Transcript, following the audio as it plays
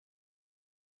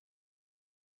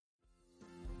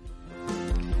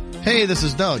Hey, this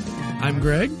is Doug. I'm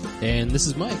Greg. And this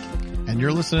is Mike. And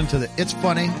you're listening to the It's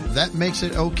Funny, That Makes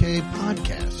It Okay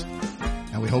podcast.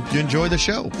 And we hope you enjoy the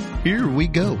show. Here we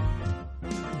go.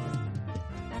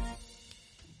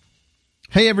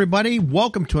 Hey, everybody.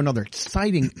 Welcome to another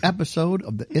exciting episode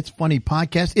of the It's Funny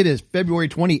podcast. It is February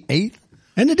 28th.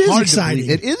 And it is exciting.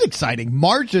 It is exciting.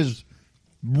 March is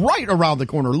right around the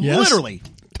corner, literally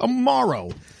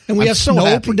tomorrow. And we have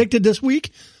snow predicted this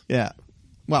week. Yeah.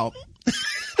 Well,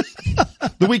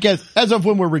 the weekend, as of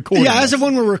when we're recording. Yeah, as of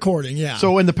when we're recording, yeah.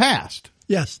 So in the past.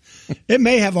 Yes. It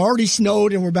may have already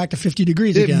snowed and we're back to 50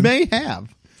 degrees again. It may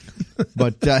have.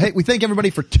 But, hey, we thank everybody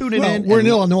for tuning in. We're in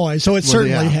Illinois, so it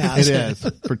certainly has. It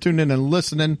is. For tuning in and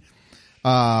listening.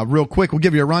 Real quick, we'll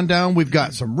give you a rundown. We've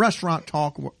got some restaurant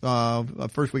talk.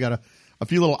 First, we got a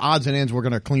few little odds and ends we're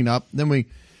going to clean up. Then we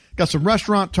got some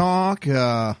restaurant talk,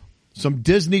 some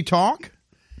Disney talk,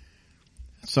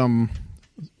 some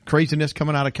craziness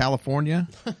coming out of California.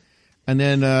 And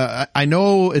then I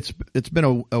know it's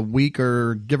been a week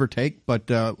or give or take, but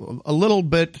a little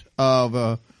bit of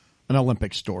an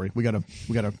Olympic story. We gotta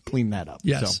clean that up.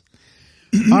 Yes.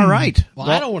 So. All right. Well,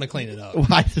 I don't want to clean it up.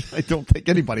 I don't think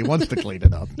anybody wants to clean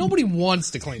it up. Nobody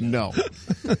wants to clean it up.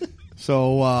 No.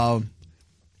 So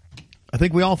I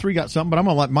think we all three got something, but I'm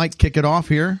going to let Mike kick it off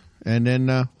here, and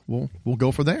then we'll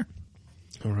go from there.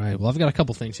 All right. Well, I've got a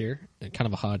couple things here, kind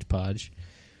of a hodgepodge.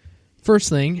 First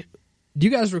thing, do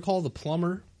you guys recall the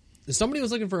plumber? Somebody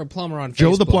was looking for a plumber on Facebook.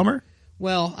 Joe the plumber?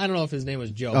 Well, I don't know if his name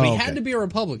was Joe, but he had to be a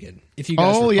Republican, if you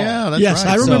guys recall. Oh, yeah, that's yes,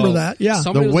 right. I remember that, yeah.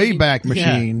 The Wayback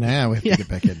Machine. Yeah, we have to get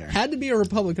back in there. Had to be a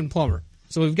Republican plumber.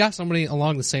 So we've got somebody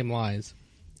along the same lines.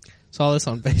 Saw this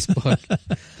on Facebook.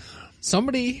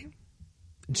 Somebody,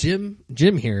 Jim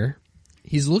here,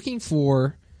 he's looking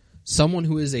for someone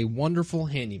who is a wonderful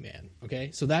handyman,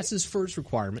 okay? So that's his first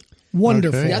requirement.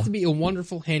 Wonderful. Okay. You have to be a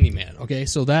wonderful handyman, okay?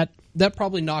 So that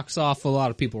probably knocks off a lot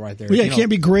of people right there. Well, yeah, you can't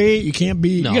be great. You can't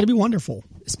be, No. you got to be wonderful.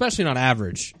 Especially not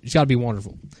average. It's got to be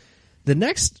wonderful. The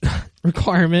next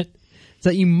requirement is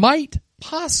that you might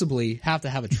possibly have to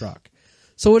have a truck.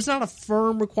 So it's not a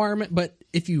firm requirement, but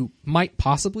if you might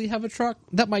possibly have a truck,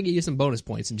 that might get you some bonus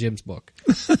points in Jim's book.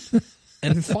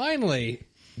 And finally,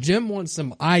 Jim wants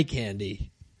some eye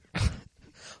candy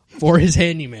for his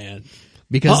handyman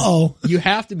because you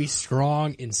have to be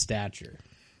strong in stature.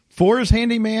 For his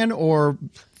handyman or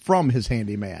from his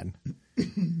handyman?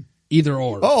 Either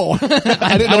or. Oh,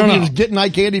 I didn't know if he was getting eye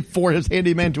candy for his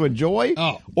handyman to enjoy.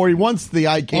 Oh. Or he wants the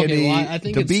eye candy I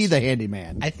think to be the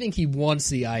handyman. I think he wants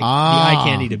the eye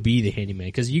candy to be the handyman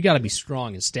because you got to be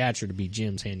strong in stature to be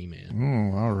Jim's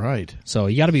handyman. Oh, all right. So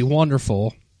you got to be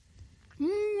wonderful.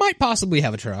 Might possibly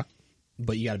have a truck,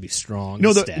 but you got to be strong. You know,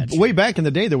 in stature. way back in the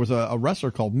day, there was a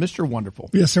wrestler called Mr. Wonderful.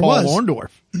 Yes, there Paul was.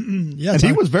 Orndorff. Yes,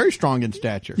 And he was very strong in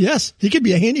stature. Yes, he could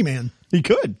be a handyman. He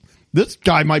could. This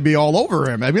guy might be all over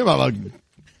him. I mean,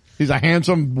 he's a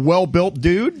handsome, well-built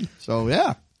dude. So,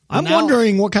 yeah. I'm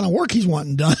wondering what kind of work he's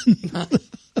wanting done.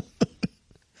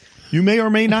 You may or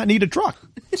may not need a truck.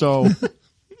 So,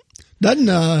 Doesn't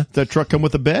does that truck come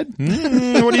with a bed?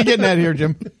 What are you getting at here,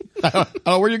 Jim?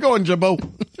 Where you going, Jimbo?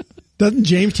 doesn't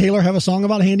James Taylor have a song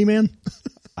about handyman?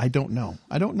 I don't know.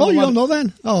 I don't know. Oh, you don't know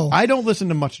that? Oh, I don't listen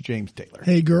to much James Taylor.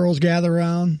 hey girls, gather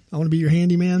around. I want to be your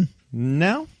handyman.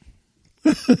 No?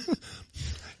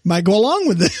 Might go along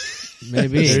with this.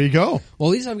 Maybe. There you go. Well,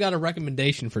 at least I've got a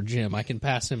recommendation for Jim. I can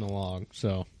pass him along.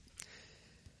 So,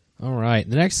 all right.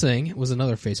 The next thing was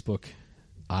another Facebook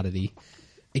oddity.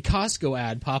 A Costco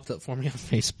ad popped up for me on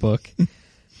Facebook.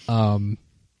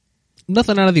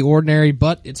 Nothing out of the ordinary,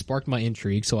 but it sparked my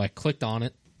intrigue, so I clicked on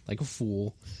it like a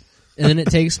fool. And then it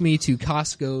takes me to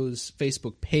Costco's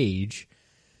Facebook page.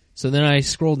 So then I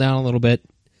scroll down a little bit,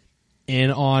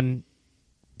 and on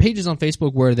pages on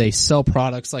Facebook where they sell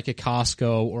products like a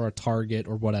Costco or a Target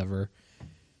or whatever,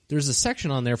 there's a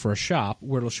section on there for a shop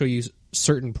where it'll show you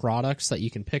certain products that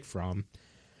you can pick from.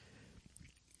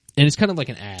 And it's kind of like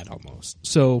an ad almost.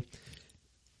 So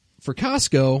for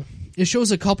Costco, it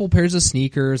shows a couple pairs of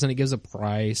sneakers and it gives a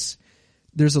price.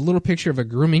 There's a little picture of a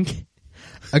grooming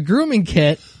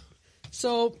kit.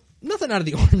 So nothing out of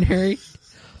the ordinary.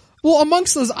 Well,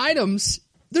 amongst those items,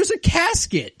 there's a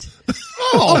casket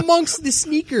amongst the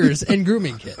sneakers and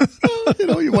grooming kit.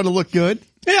 You want to look good.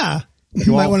 Yeah. Go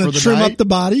You might out want for to the trim night. up the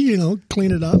body,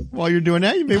 clean it up. While you're doing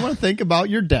that, you may want to think about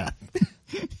your death.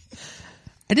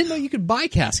 I didn't know you could buy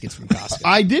caskets from Costco.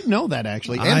 I did know that,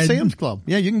 actually. And Sam's Club.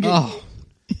 Yeah, you can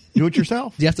do it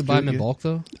yourself. Do you have to buy them in bulk,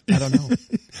 though? I don't know.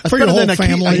 For your whole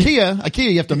family.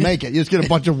 IKEA, you have to make it. You just get a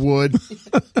bunch of wood.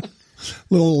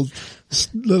 those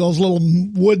little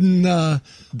wooden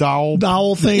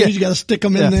dowel things. Yeah. You got to stick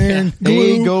them in there and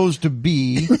glue. A goes to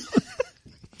B.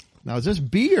 Now, is this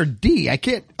B or D? I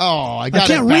can't. Oh, I got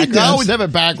can't it read back. I this. always have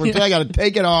it backwards. I got to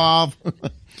take it off,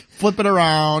 flip it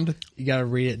around. You got to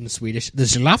read it in Swedish. The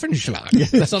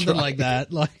Schlafenschlag. Something like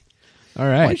that. Like, all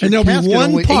right. And there'll be Casket one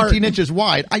only part. 18 inches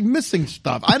wide. I'm missing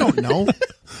stuff. I don't know.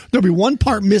 There'll be one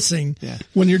part missing Yeah.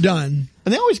 when you're done.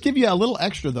 And they always give you a little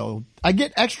extra, though. I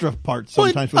get extra parts Well,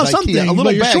 sometimes with something, IKEA. A little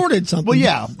but you're bag. shorted something. Well,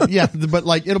 yeah, but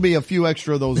like it'll be a few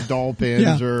extra of those doll pins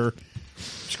Yeah. or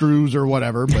screws or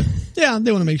whatever. But Yeah,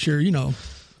 they want to make sure, you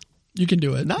can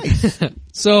do it. nice.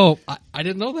 So I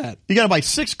didn't know that. You got to buy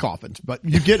 6 coffins, but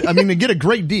you get a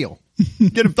great deal.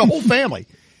 Get it the whole family.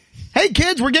 Hey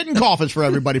kids, we're getting coffins for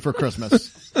everybody for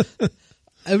Christmas.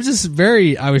 I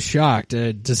was shocked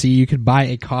to see you could buy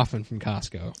a coffin from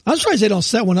Costco. I'm surprised they don't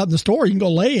set one up in the store. You can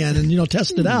go lay in and,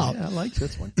 test it out. Yeah, I like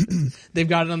this one. They've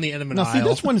got it on the end of an Now see, aisle.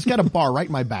 this one's got a bar right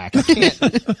in my back.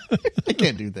 I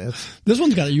can't do this. This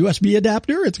one's got a USB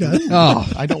adapter. It's got Oh,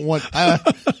 I don't want.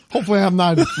 Hopefully, I'm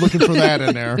not looking for that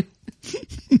in there.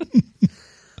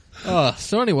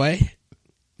 so anyway,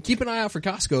 keep an eye out for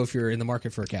Costco if you're in the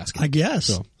market for a casket. I guess.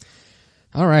 So,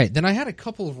 all right. Then I had a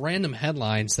couple of random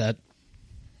headlines that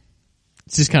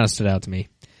just kind of stood out to me.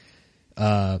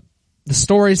 The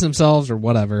stories themselves or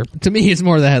whatever. To me, it's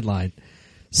more the headline.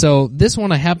 So this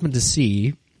one I happened to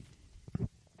see.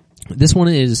 This one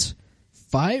is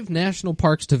 5 national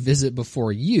parks to visit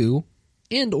before you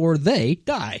and or they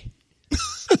die.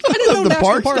 I didn't know The national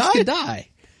parks parks die? could die.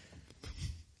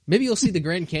 Maybe you'll see the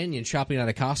Grand Canyon shopping out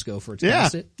of Costco for its Yeah.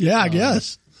 casket. Yeah, I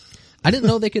guess. I didn't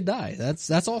know they could die.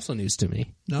 That's also news to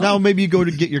me. No. Now maybe you go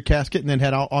to get your casket and then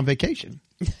head out on vacation,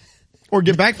 or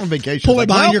get back from vacation. Pull it Like,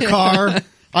 behind well, your car.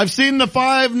 I've seen the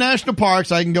 5 national parks.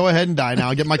 I can go ahead and die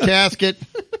now. Get my casket.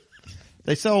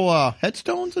 They sell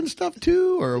headstones and stuff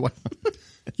too, or what?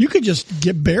 You could just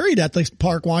get buried at the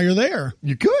park while you're there.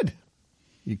 You could.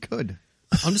 You could.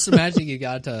 I'm just imagining you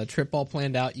got a trip all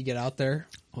planned out. You get out there.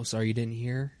 Oh, sorry, you didn't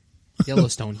hear?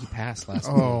 Yellowstone, he passed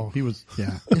last week. Oh, he was.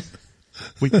 Yeah.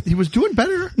 He was doing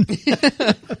better.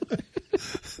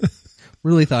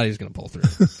 Really thought he was going to pull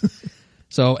through.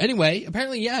 So anyway,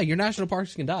 apparently, yeah, your national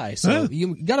parks can die. So Huh.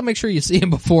 you got to make sure you see them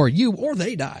before you or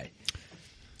they die.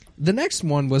 The next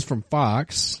one was from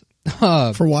Fox.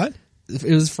 For what? It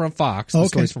was from Fox. The Okay.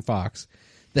 story's from Fox.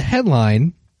 The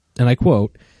headline, and I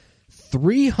quote,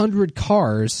 300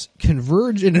 cars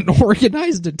converge in an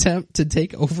organized attempt to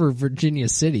take over Virginia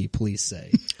City, police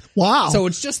say. Wow. So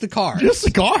it's just the cars. Just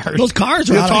the cars. Those cars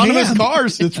are The out of autonomous hand.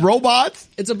 cars. It's robots.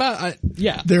 It's about,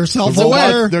 yeah. They're The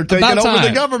self-aware. robots. They're taking About over the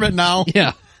time. government now.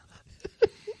 Yeah.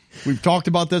 We've talked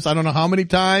about this. I don't know how many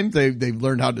times they've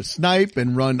learned how to snipe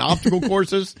and run obstacle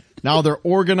courses. Now they're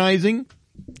organizing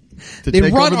to They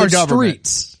take run over our the government.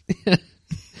 streets.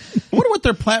 I wonder what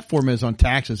their platform is on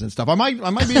taxes and stuff. I might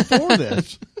be for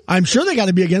this. I'm sure they got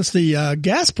to be against the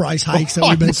gas price hikes that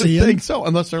we've I been would seeing. think so,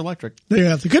 unless they're electric. They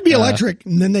have. It could be electric,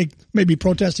 and then they may be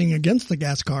protesting against the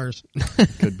gas cars.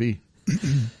 Could be.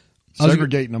 was-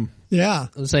 Segregating them. Yeah.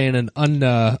 I'm saying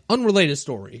an unrelated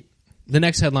story. The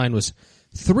next headline was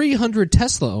 300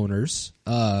 Tesla owners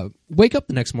wake up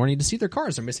the next morning to see their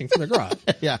cars are missing from their garage.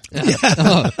 Yeah.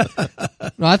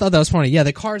 No, I thought that was funny. Yeah,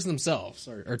 the cars themselves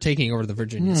are taking over the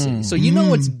Virginia city. So you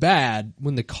know it's bad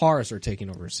when the cars are taking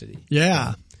over a city.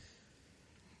 Yeah.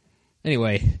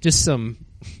 Anyway, just some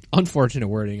unfortunate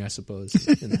wording, I suppose,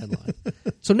 in the headline.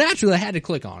 So naturally, I had to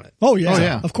click on it. Oh yeah. Oh,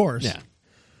 yeah. Of course. Yeah.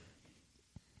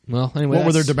 Well, anyway, What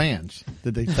were their that's- demands?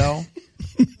 Did they tell?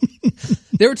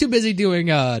 They were too busy doing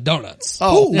donuts.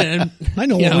 Oh. And- I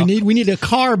know you what we need. We need a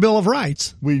car bill of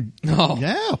rights. Oh.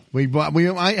 Yeah. We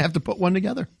might have to put one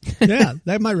together. Yeah,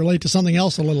 that might relate to something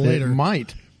else a little It later.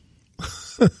 might.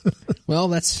 Well,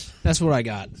 that's what I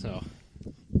got. So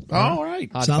All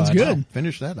right. Hot Sounds fudge. good.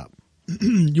 Finish that up.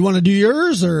 You want to do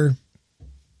yours or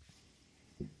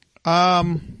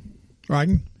right?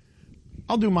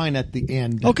 I'll do mine at the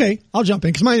end. Okay, I'll jump in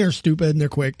because mine are stupid and they're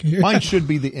quick. Mine should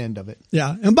be the end of it.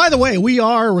 Yeah. And by the way, we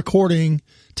are recording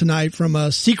tonight from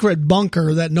a secret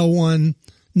bunker that no one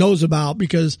knows about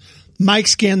because Mike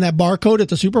scanned that barcode at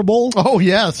the Super Bowl. Oh,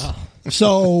 yes.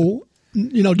 So,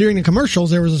 during the commercials,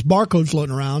 there was this barcode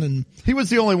floating around and He was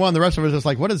the only one. The rest of us just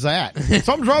like, what is that?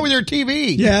 Something's wrong with your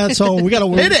TV. yeah, so we got to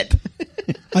Hit it.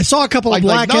 I saw a couple of Like,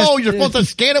 black no, you're supposed to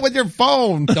scan it with your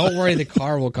phone. Don't worry, the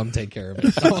car will come take care of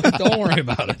it. Don't worry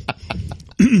about it.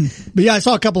 but yeah, I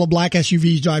saw a couple of black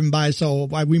SUVs driving by, so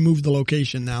we moved the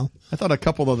location now. I thought a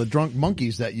couple of the drunk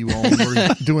monkeys that you own were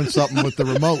doing something with the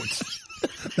remotes.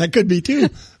 That could be too.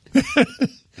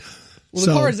 Well,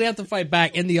 the cars, they have to fight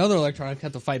back, and the other electronics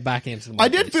have to fight back against them. I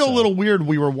did feel a little weird.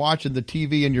 We were watching the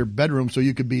TV in your bedroom so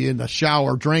you could be in the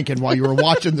shower drinking while you were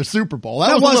watching the Super Bowl.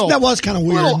 That was kind of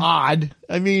weird. A little odd.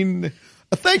 I mean,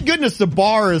 thank goodness the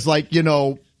bar is like,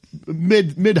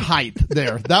 mid height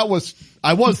there.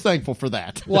 I was thankful for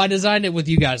that. Well, I designed it with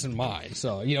you guys in mind.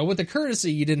 So, with the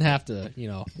courtesy, you didn't have to,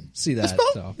 see that.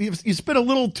 So. You spent a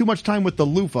little too much time with the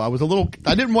loofah.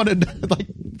 I didn't want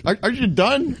to, are you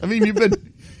done? I mean,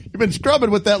 you've been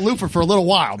scrubbing with that loofah for a little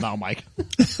while now, Mike.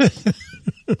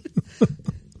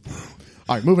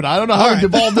 All right, moving on. I don't know how we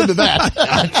devolved into that.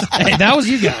 Hey, that was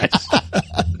you guys.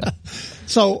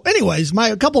 So anyways,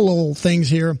 a couple little things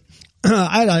here.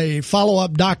 I had a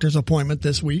follow-up doctor's appointment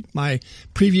this week. My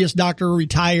previous doctor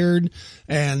retired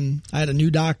and I had a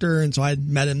new doctor, and so I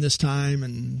met him this time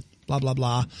and blah, blah,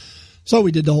 blah. So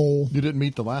we did the whole... You didn't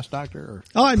meet the last doctor? Or?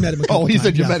 Oh, I met him a couple times. He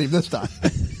said you met him this time.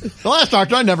 The last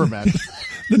doctor I never met.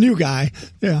 The new guy.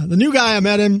 Yeah, the new guy, I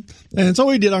met him. And so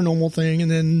we did our normal thing,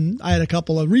 and then I had a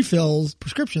couple of refills,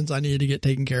 prescriptions I needed to get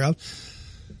taken care of.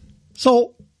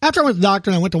 So after I went to the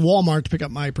doctor and I went to Walmart to pick up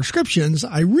my prescriptions,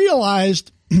 I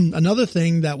realized another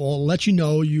thing that will let you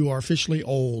know you are officially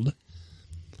old.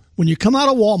 When you come out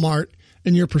of Walmart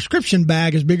and your prescription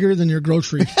bag is bigger than your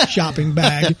grocery shopping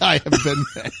bag. I have been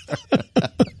there.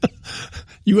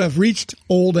 You have reached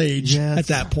old age at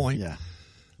that point. Yeah.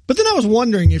 But then I was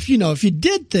wondering if you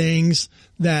did things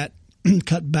that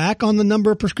cut back on the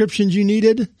number of prescriptions you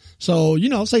needed. So,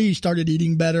 say you started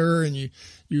eating better and you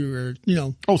were,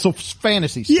 Oh, so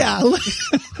fantasy stuff. Yeah.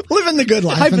 Living the good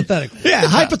life. Hypothetically.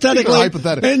 Hypothetically.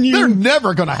 Hypothetically. And they're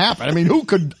never going to happen. I mean, who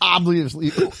could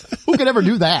ever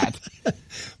do that?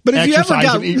 But if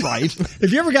Exercise and eat right.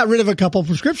 If you ever got rid of a couple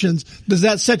prescriptions, does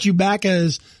that set you back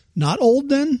as not old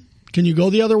then? Can you go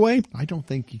the other way? I don't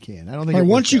think you can. I don't think. Or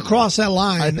once you cross that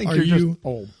line, I think you're just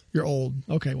old. You're old.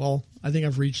 Okay, well, I think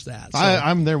I've reached that. So.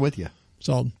 I'm there with you.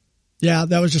 So, yeah,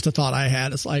 that was just a thought I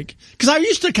had. It's like, because I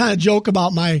used to kind of joke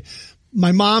about my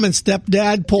mom and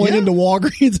stepdad pulling into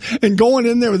Walgreens and going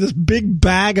in there with this big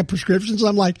bag of prescriptions.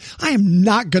 I'm like, I am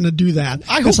not going to do that.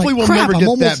 I hopefully will never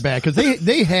get that bag because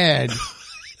they had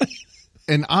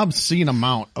an obscene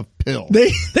amount of pills.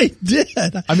 They did.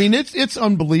 I mean, it's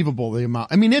unbelievable the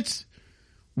amount. I mean, it's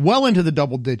well into the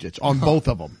double digits on both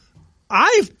of them.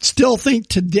 I still think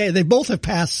today, they both have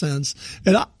passed since,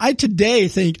 and I today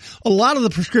think a lot of the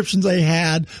prescriptions they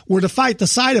had were to fight the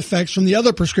side effects from the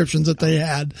other prescriptions that they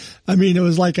had. I mean, it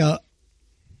was like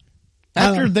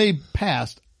after they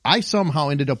passed, I somehow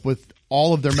ended up with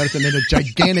all of their medicine in a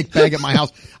gigantic bag at my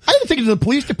house. I had to take it to the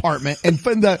police department and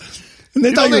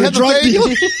they thought you were a drug dealer.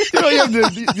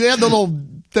 They had the little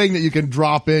thing that you can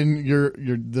drop in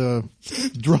the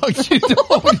drugs you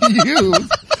don't use.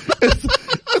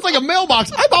 It's like a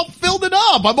mailbox. I about filled it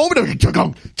up. I'm over there.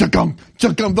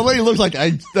 Chugum. The lady looks like,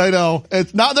 I know. They're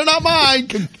not mine.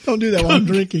 Don't do that while I'm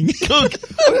drinking. I'm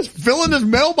just filling this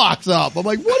mailbox up. I'm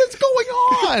like, what is going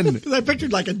on? Because I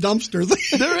pictured like a dumpster.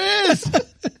 There is.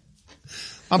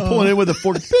 I'm pulling in with a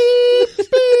fork. Beep,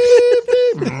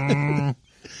 beep, beep.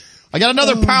 I got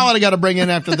another pallet I got to bring in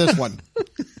after this one.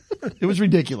 It was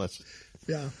ridiculous.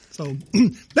 Yeah. So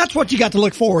that's what you got to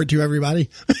look forward to, everybody.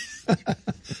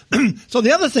 So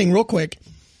the other thing real quick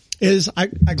is I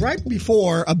griped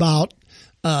before about,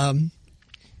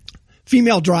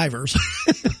 female drivers.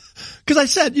 Cause I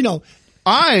said,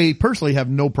 I personally have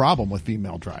no problem with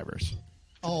female drivers.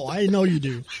 Oh, I know you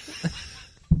do.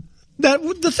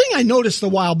 The thing I noticed a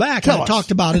while back, and I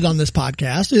talked about it on this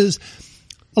podcast, is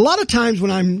a lot of times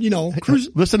when I'm,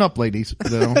 cruising. Listen up, ladies.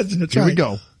 Here we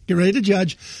go. Get ready to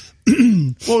judge.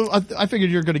 Well, I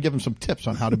figured you're going to give them some tips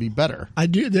on how to be better. I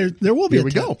do. There will be. Here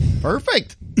we go.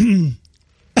 Perfect.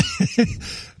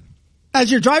 As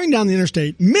you're driving down the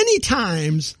interstate, many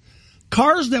times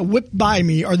cars that whip by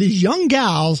me are these young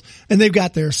gals, and they've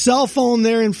got their cell phone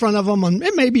there in front of them, and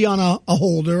it may be on a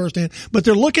holder or stand, but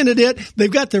they're looking at it.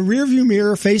 They've got their rear view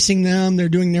mirror facing them. They're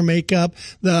doing their makeup.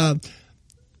 The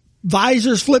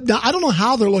visors flipped down. I don't know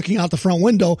how they're looking out the front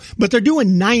window, but they're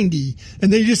doing 90,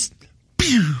 and they just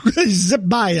zip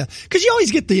by you. Cause you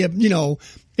always get the, you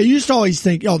used to always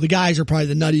think, the guys are probably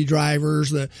the nutty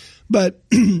drivers. But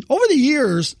over the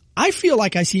years, I feel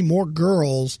like I see more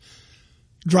girls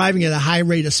driving at a high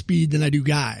rate of speed than I do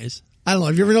guys. I don't know.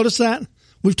 Have you ever noticed that?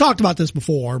 We've talked about this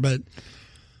before, but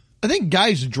I think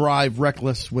guys drive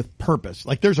reckless with purpose.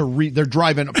 Like they're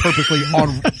driving purposely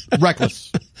on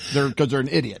reckless. Cause they're an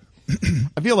idiot.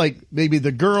 I feel like maybe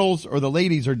the girls or the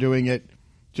ladies are doing it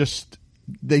just,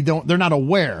 they're not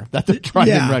aware that they're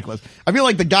driving reckless. I feel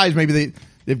like the guys, maybe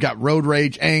they've got road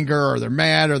rage, anger, or they're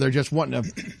mad, or they're just wanting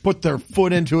to put their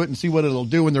foot into it and see what it'll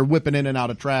do, and they're whipping in and out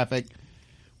of traffic.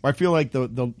 I feel like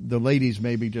the ladies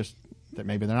maybe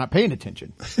they're not paying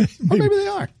attention. Or maybe they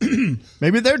are.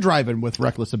 Maybe they're driving with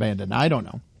reckless abandon. I don't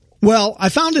know. Well, I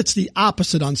found it's the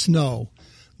opposite on snow.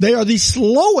 They are the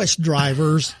slowest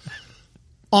drivers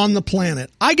on the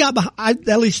planet. I got behind,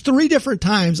 at least 3 different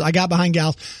times I got behind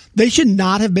gals. They should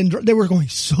not have been, they were going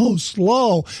so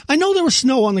slow. I know there was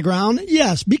snow on the ground.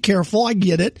 Yes, be careful. I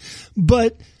get it.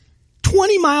 But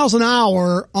 20 miles an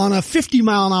hour on a 50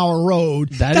 mile an hour road,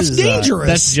 that's dangerous.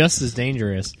 That's just as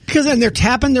dangerous. Because then they're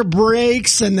tapping their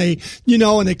brakes and they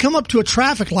come up to a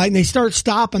traffic light and they start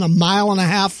stopping a mile and a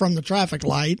half from the traffic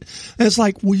light. And it's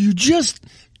like, will you just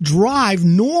drive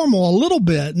normal a little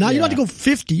bit? Now you don't have to go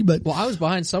 50, but. Well, I was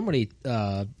behind somebody,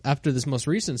 after this most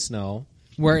recent snow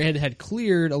where it had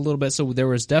cleared a little bit. So there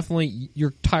was definitely,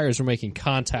 your tires were making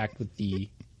contact with the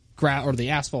or the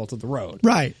asphalt of the road.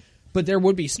 Right. But there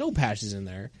would be snow patches in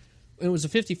there. It was a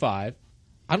 55.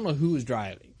 I don't know who was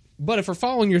driving. But if we're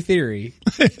following your theory,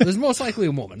 it was most likely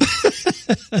a woman.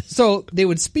 So they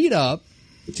would speed up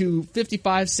to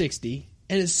 55, 60,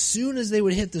 and as soon as they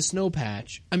would hit the snow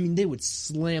patch, I mean, they would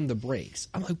slam the brakes.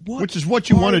 I'm like, what? Which is what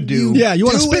you want to do. Yeah, you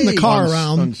want to spin the car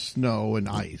around. On snow and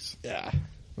ice. Yeah.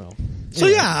 Well, so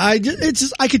yeah, I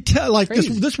could tell, like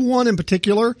this one in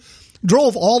particular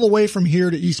drove all the way from here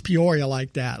to East Peoria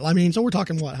like that. I mean, so we're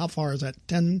talking what? How far is that?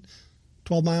 10,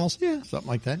 12 miles? Yeah, something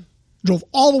like that. Drove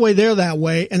all the way there that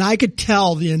way, and I could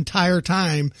tell the entire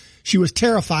time she was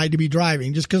terrified to be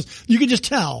driving, just because you could just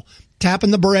tell.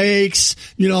 Tapping the brakes,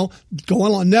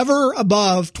 going on, never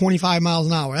above 25 miles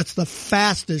an hour. That's the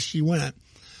fastest she went.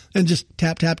 And just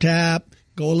tap, tap, tap,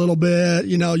 go a little bit,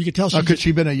 you could tell could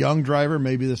she been a young driver?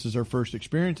 Maybe this is her first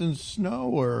experience in snow,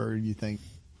 or you think?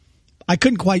 I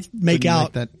couldn't quite make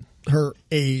out her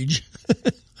age.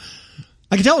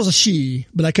 I could tell it was a she,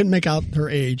 but I couldn't make out her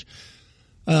age.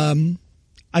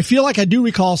 I feel like I do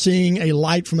recall seeing a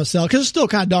light from a cell, because it's still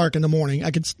kind of dark in the morning.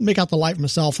 I could make out the light from a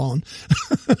cell phone.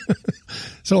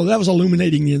 So that was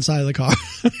illuminating the inside of the car.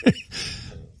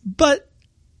 But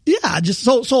yeah, just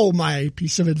so my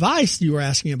piece of advice you were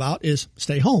asking about is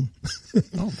stay home.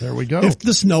 Oh, there we go. If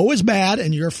the snow is bad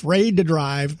and you're afraid to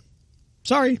drive,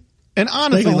 sorry. And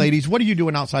honestly, ladies, what are you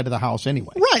doing outside of the house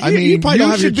anyway? Right. I mean, you probably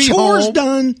don't have your chores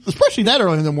done. Especially that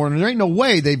early in the morning. There ain't no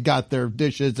way they've got their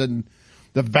dishes and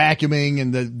the vacuuming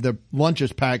and the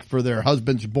lunches packed for their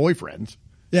husbands' boyfriends.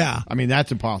 Yeah. I mean,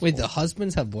 that's impossible. Wait, the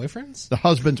husbands have boyfriends? The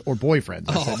husbands or boyfriends.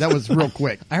 I said. That was real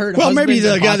quick. I heard. Well, maybe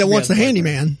the guy that wants the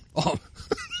handyman. Oh,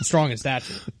 strong in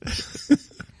stature.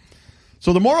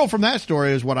 So the moral from that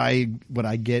story is what I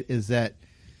get is that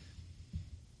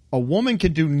a woman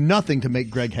can do nothing to make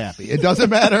Greg happy. It doesn't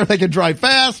matter. They can drive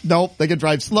fast. Nope. They can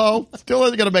drive slow. Still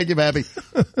isn't going to make him happy.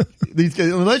 These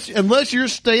guys, unless you're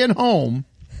staying home,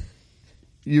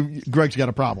 Greg's got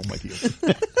a problem with you.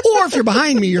 Or if you're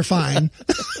behind me, you're fine.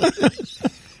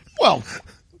 Well,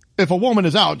 if a woman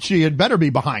is out, she had better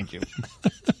be behind you.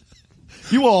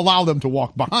 You will allow them to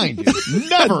walk behind you,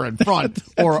 never in front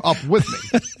or up with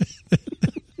me.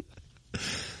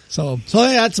 So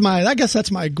I guess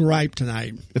that's my gripe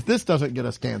tonight. If this doesn't get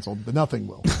us canceled, then nothing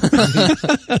will.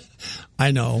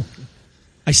 I know.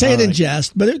 I say it in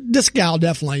jest, but this gal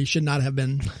definitely should not have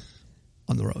been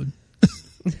on the road.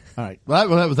 All right.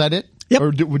 Well, was that it? Yep.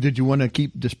 Or did you want to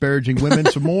keep disparaging women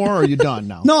some more, or are you done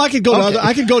now? No, I could go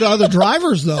to other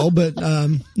drivers though, but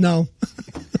no.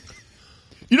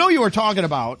 You were talking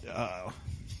about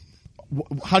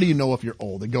how do you know if you're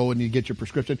old? And go and you get your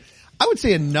prescription. I would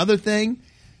say another thing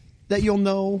that you'll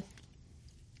know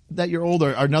that you're old,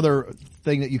 or another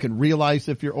thing that you can realize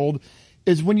if you're old,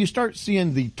 is when you start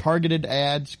seeing the targeted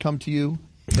ads come to you.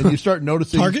 And you start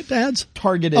noticing Target ads?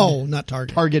 Targeted. Oh, not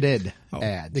Target. Targeted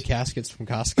ads. The caskets from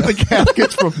Costco. The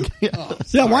caskets from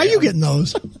yeah, why are you getting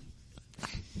those?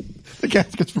 The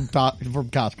caskets from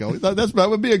Costco. That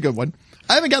would be a good one.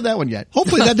 I haven't got that one yet.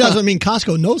 Hopefully that doesn't mean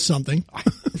Costco knows something.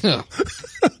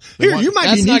 Here, you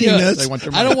might be needing this.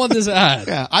 I don't want this ad.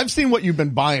 Yeah, I've seen what you've been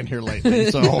buying here lately,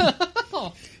 so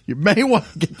you may want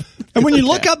to get. And when you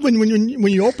look up when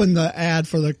you open the ad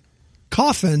for the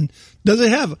coffin, does it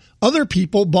have other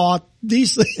people bought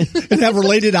these things and have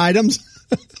related items?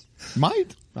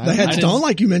 Might. The headstone,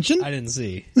 like you mentioned. I didn't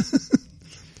see.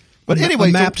 But anyway,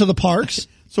 a map to the parks.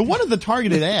 So one of the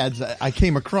targeted ads I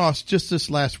came across just this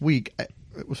last week,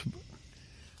 I'm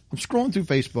scrolling through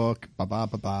Facebook,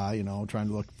 trying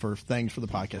to look for things for the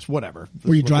podcast, whatever.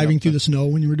 Were you driving through the snow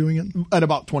when you were doing it? At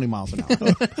about 20 miles an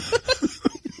hour.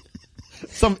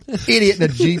 Some idiot in a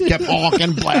Jeep kept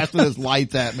honking, blasting his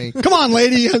lights at me. Come on,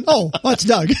 lady. Oh, that's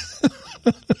Doug.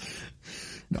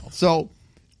 No. So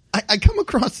I come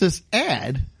across this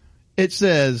ad. It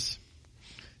says,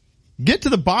 Get to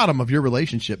the bottom of your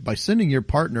relationship by sending your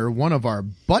partner one of our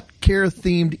butt care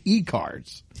themed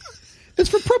e-cards. It's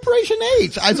for Preparation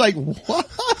H. I was like, what?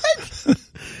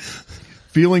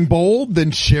 Feeling bold?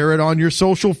 Then share it on your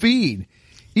social feed.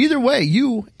 Either way,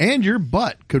 you and your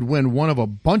butt could win one of a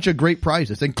bunch of great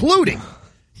prizes, including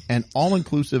an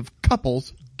all-inclusive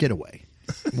couples getaway.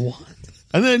 What?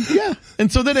 And then, yeah. And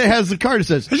so then it has the card that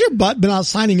says, Has your butt been out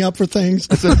signing up for things?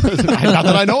 not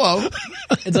that I know of,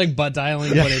 It's like butt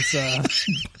dialing, but it's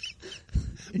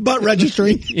Butt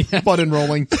registering. butt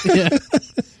enrolling. yeah.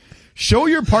 Show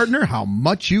your partner how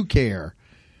much you care.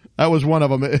 That was one of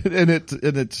them. And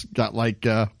it's got like,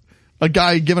 a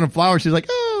guy giving him flowers. She's like,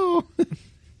 oh,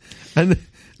 and it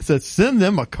says, send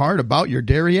them a card about your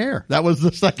derriere. That was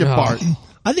the second part.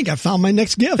 I think I found my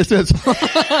next gift. It says,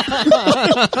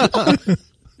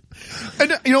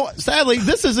 and sadly,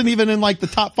 this isn't even in like the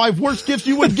top 5 worst gifts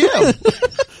you would give.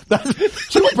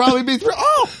 She would probably be through.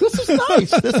 Oh, this is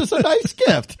nice. This is a nice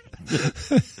gift.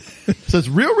 It says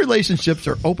real relationships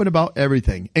are open about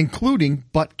everything, including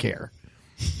butt care.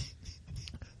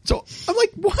 So I'm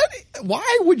like, what?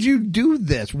 Why would you do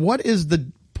this? What is the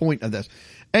point of this?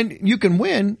 And you can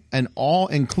win an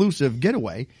all-inclusive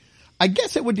getaway. I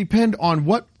guess it would depend on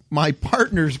what my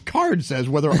partner's card says,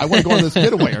 whether I want to go on this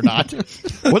getaway or not.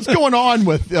 What's going on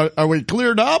with, are we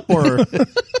cleared up or,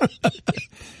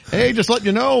 hey, just letting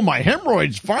you know, my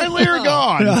hemorrhoids finally are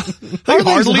gone. Yeah. They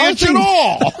hardly itch at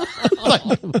all.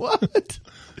 Like, what?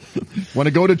 Want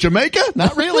to go to Jamaica?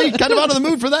 Not really. Kind of out of the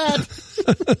mood for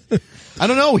that. I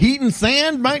don't know. Heat and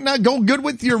sand might not go good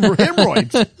with your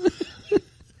hemorrhoids.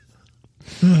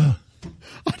 I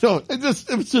don't. It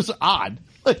was just odd.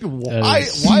 Like,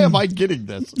 why am I getting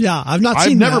this? Yeah, I've not I've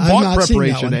seen never that. bought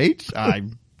Preparation H.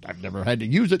 I've never had to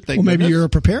use it. Well, maybe you're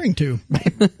preparing to.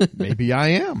 Maybe I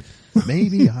am.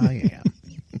 Maybe I am.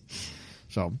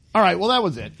 So, all right. Well, that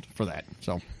was it for that.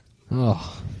 So,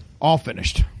 all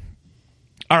finished.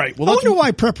 All right. Well, I wonder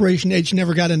why Preparation H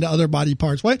never got into other body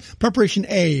parts. Why Preparation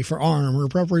A for arm or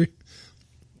Preparation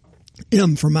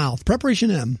M for mouth? Preparation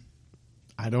M.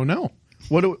 I don't know.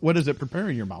 What is it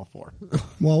preparing your mouth for?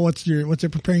 Well, what's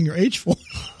it preparing your H for?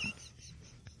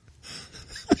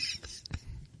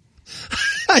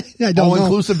 I don't know.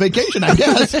 All-inclusive vacation, I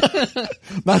guess.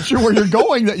 Not sure where you're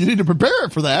going that you need to prepare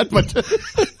it for that, but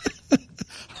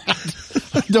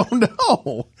I don't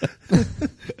know.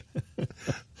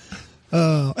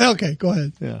 Okay, go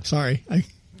ahead. Yeah. Sorry.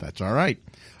 That's all right.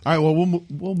 All right. Well,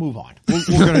 we'll move on. We're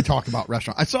going to talk about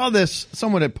restaurant. I saw this.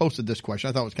 Someone had posted this question.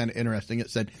 I thought it was kind of interesting. It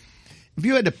said, if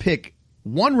you had to pick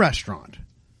one restaurant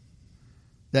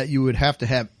that you would have to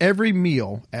have every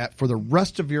meal at for the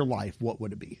rest of your life, what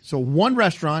would it be? So one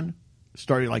restaurant,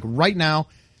 starting like right now,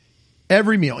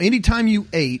 every meal, anytime you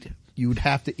ate, you would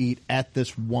have to eat at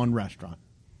this one restaurant.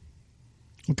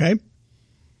 Okay.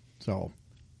 So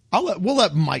we'll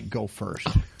let Mike go first.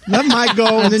 Let Mike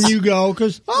go and then you go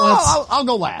because. I'll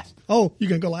go last. Oh, you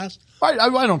can go last. I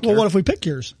don't care. Well, what if we pick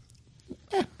yours?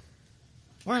 All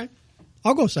right.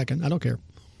 I'll go second. I don't care.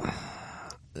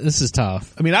 This is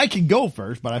tough. I mean, I can go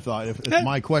first, but I thought if it's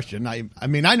my question, I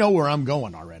mean, I know where I'm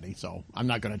going already, so I'm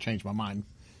not going to change my mind.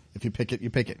 If you pick it, you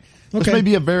pick it. This Okay. may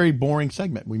be a very boring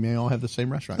segment. We may all have the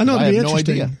same restaurant. I know. I It'd have be no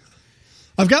interesting. idea.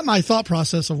 I've got my thought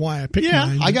process of why I picked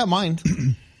mine. I got mine.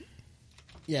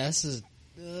 Yeah, this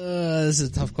is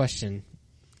a tough question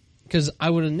because I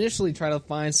would initially try to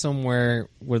find somewhere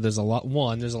where there's a lot.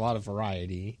 One, there's a lot of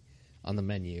variety on the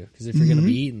menu because if you're going to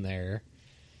be eating there,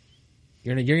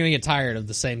 you're going to get tired of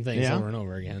the same things over and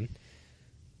over again.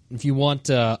 If you want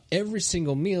every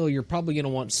single meal, you're probably going to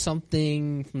want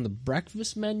something from the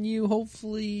breakfast menu.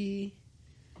 Hopefully,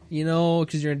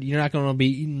 because you're not going to be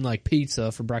eating like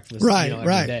pizza for breakfast, Right, every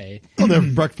right. day. Well,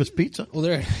 there's breakfast pizza. Well,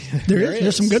 there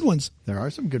There's some good ones. There are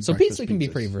some good. So breakfast pizza can be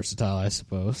pizzas. pretty versatile, I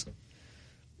suppose.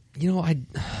 I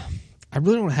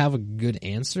really don't have a good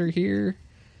answer here.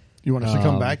 You want us to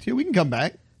come back to you? We can come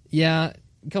back. Yeah,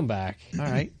 come back. All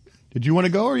right. Did you want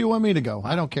to go or you want me to go?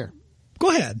 I don't care. Go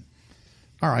ahead.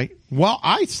 All right. Well,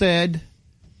 I said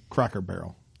Cracker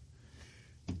Barrel.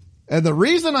 And the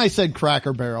reason I said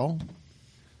Cracker Barrel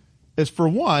is for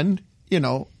one,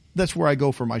 that's where I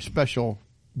go for my special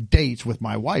dates with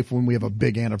my wife when we have a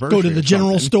big anniversary. Go to the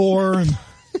general store and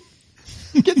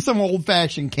get some old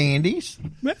fashioned candies.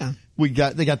 yeah. They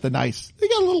got a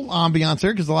little ambiance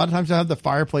there because a lot of times they have the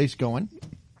fireplace going.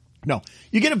 No,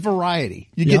 you get a variety.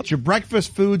 You get your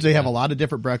breakfast foods. They have a lot of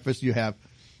different breakfasts. You have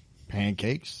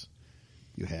pancakes.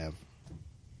 You have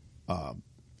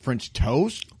French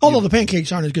toast. Although the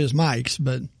pancakes aren't as good as Mike's,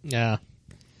 but Yeah.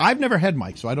 I've never had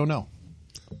Mike, so I don't know.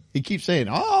 He keeps saying,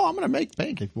 "Oh, I'm going to make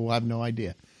pancakes." Well, I have no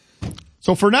idea.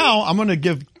 So for now, I'm going to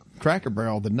give Cracker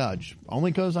Barrel the nudge,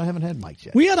 only because I haven't had Mike's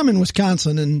yet. We had him in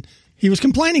Wisconsin, and he was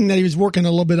complaining that he was working a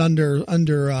little bit under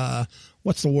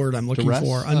what's the word I'm looking Duress?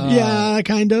 for? Yeah,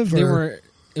 kind of.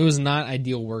 It was not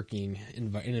ideal working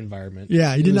environment.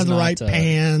 Yeah, he It didn't was have the not, right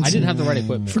pants. I didn't have the right and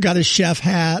equipment. Forgot his chef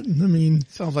hat. I mean,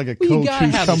 Sounds like a Well, you coach gotta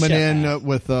who's have a coming chef in hat.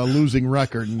 with a losing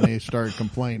record and they start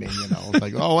complaining. It's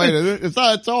like, oh wait,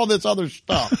 it's all this other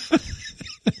stuff.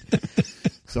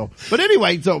 So, but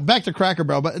anyway, so back to Cracker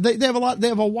Barrel. But they have a lot. They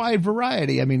have a wide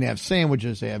variety. I mean, they have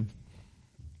sandwiches. They have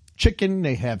chicken.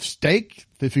 They have steak.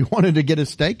 If you wanted to get a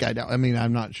steak,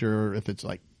 I'm not sure if it's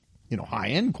like,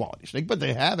 high end quality steak, but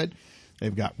they have it.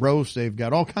 They've got roast. They've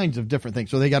got all kinds of different things.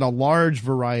 So they got a large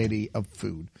variety of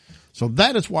food. So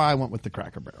that is why I went with the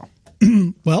Cracker Barrel.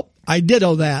 well, I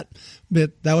ditto that,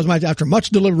 but that was after much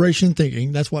deliberation and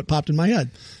thinking. That's what popped in my head.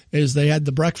 Is they had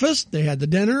the breakfast, they had the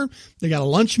dinner, they got a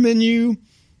lunch menu.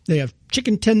 They have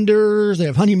chicken tenders. They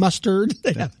have honey mustard.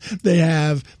 They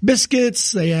have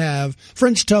biscuits. They have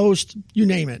French toast. You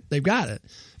name it. They've got it.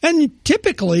 And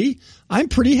typically, I'm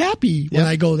pretty happy when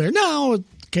I go there. Now,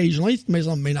 occasionally,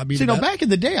 some may not be. See, back in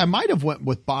the day, I might have went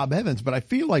with Bob Evans, but I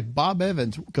feel like Bob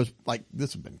Evans, because like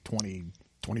this has been 20,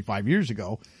 25 years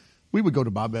ago, we would go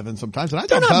to Bob Evans sometimes, and I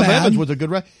thought Bob Evans was a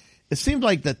good restaurant. It seems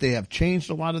like that they have changed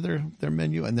a lot of their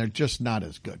menu, and they're just not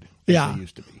as good as they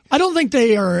used to be. I don't think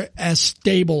they are as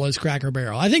stable as Cracker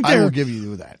Barrel. I will give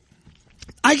you that.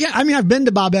 I've been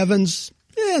to Bob Evans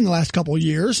in the last couple of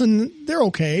years, and they're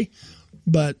okay.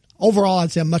 But overall,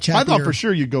 I'd say I'm much happier. I thought for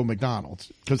sure you'd go McDonald's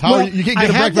because you can't get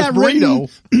a breakfast burrito.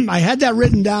 I had that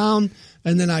written down,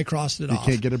 and then I crossed it off.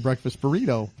 You can't get a breakfast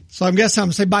burrito. So I guess I'm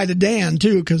going to say bye to Dan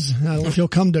too, because I don't know if he'll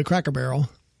come to Cracker Barrel.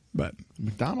 But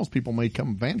McDonald's people may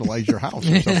come vandalize your house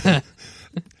or something.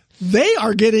 They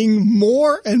are getting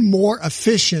more and more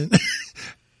efficient.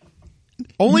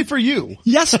 Only for you.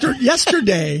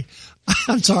 Yesterday,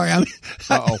 I'm sorry.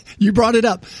 You brought it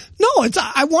up. No,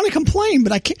 I want to complain,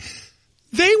 but I can't.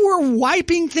 They were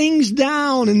wiping things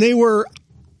down, and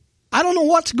I don't know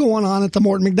what's going on at the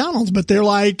Morton McDonald's, but they're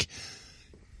like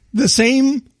the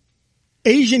same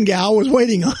Asian gal was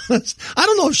waiting on us. I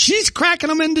don't know if she's cracking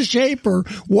them into shape or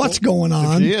what's going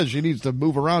on. If she is, she needs to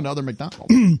move around to other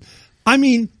McDonald's. I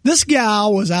mean, this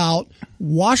gal was out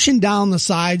washing down the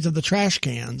sides of the trash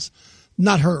cans.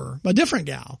 Not her, but a different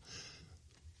gal.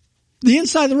 The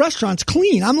inside of the restaurant's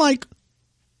clean. I'm like,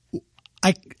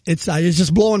 it's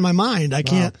just blowing my mind. I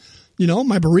can't,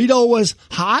 my burrito was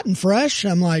hot and fresh.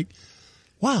 I'm like,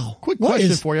 wow. Quick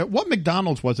question for you. What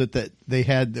McDonald's was it that they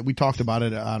had that we talked about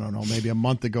it, I don't know, maybe a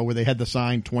month ago where they had the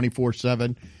sign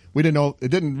 24/7? We didn't know. It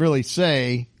didn't really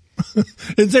say.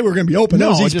 It didn't say we were going to be open.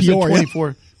 No, that was it just said Peoria.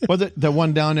 24. Was it the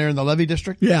one down there in the Levy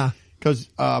District? Yeah. Because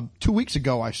 2 weeks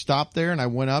ago I stopped there and I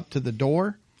went up to the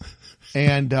door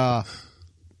and there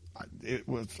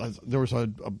was a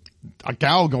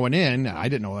gal going in. I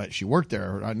didn't know that she worked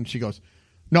there. And she goes,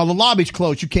 no, the lobby's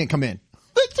closed. You can't come in.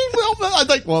 I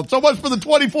think, well, so much for the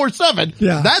 24/7.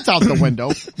 Yeah. That's out the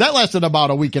window. That lasted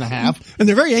about a week and a half. And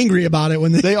they're very angry about it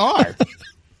when They are.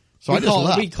 So I just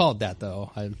left. We called that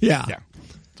though. Yeah.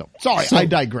 So sorry, I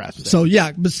digress. So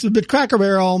yeah, but Cracker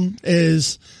Barrel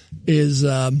is it's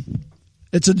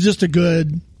just a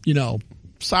good,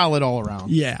 solid all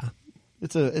around. Yeah.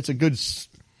 It's a good.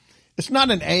 It's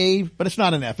not an A, but it's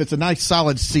not an F. It's a nice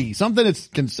solid C. Something that's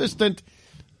consistent.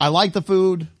 I like the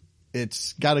food.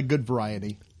 It's got a good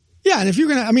variety. Yeah, and if you're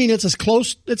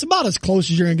it's about as close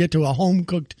as you're gonna get to a home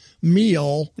cooked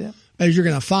meal as you're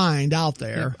gonna find out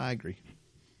there. Yeah, I agree.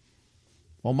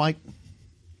 Well, Mike.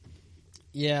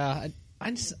 Yeah,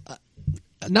 I just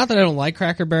not that I don't like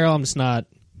Cracker Barrel. I'm just not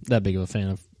that big of a fan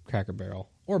of Cracker Barrel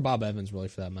or Bob Evans, really,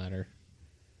 for that matter.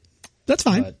 That's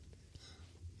fine. But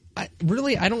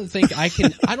I don't think I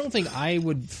can. I don't think I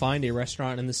would find a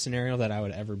restaurant in this scenario that I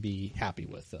would ever be happy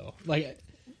with, though.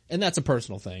 And that's a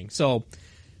personal thing. So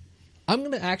I'm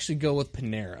going to actually go with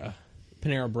Panera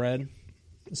bread.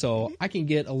 So I can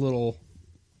get a little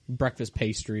breakfast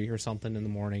pastry or something in the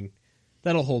morning.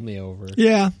 That'll hold me over.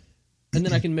 Yeah. And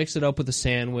then I can mix it up with a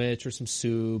sandwich or some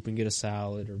soup and get a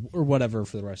salad or whatever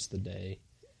for the rest of the day.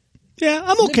 Yeah,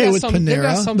 I'm okay with Panera. They've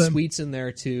got some sweets in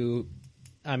there too.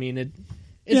 I mean,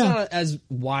 it's not as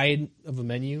wide of a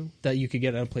menu that you could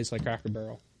get at a place like Cracker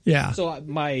Barrel. Yeah. So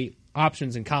my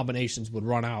options and combinations would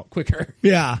run out quicker.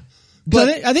 Yeah.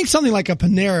 But I think something like a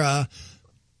Panera,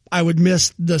 I would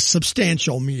miss the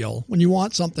substantial meal. When you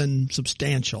want something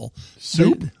substantial.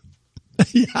 Soup?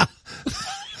 Yeah.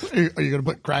 Are you going to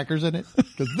put crackers in it?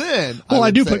 Because then,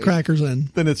 I do put crackers in.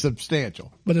 Then it's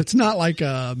substantial. But it's not like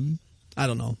I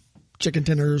don't know, chicken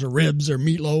tenders or ribs or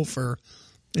meatloaf or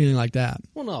anything like that.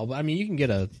 Well, no, but I mean, you can get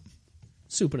a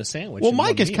soup and a sandwich. Well,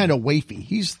 Mike is kind of wafy.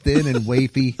 He's thin and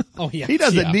wafy. Oh, yeah. He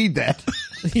doesn't Yeah. need that.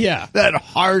 Yeah. That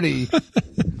hearty,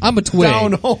 I'm a twig.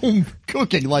 down home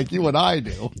cooking like you and I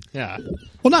do. Yeah.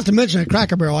 Well, not to mention at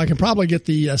Cracker Barrel, I can probably get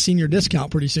the senior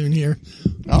discount pretty soon here.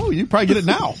 Oh, you probably get it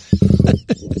now.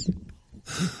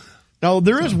 Now,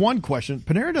 there is one question.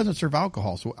 Panera doesn't serve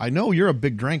alcohol, so I know you're a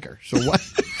big drinker. So what?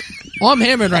 Well, I'm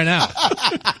hammered right now.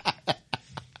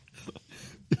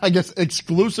 I guess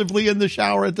exclusively in the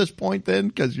shower at this point then?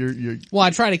 Because you're Well,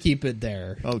 I try to keep it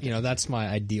there. Okay. You know, that's my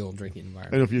ideal drinking I don't know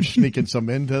environment. if you're sneaking some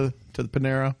into the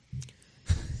Panera.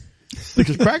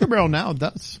 Because Cracker Barrel now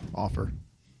does offer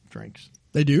drinks.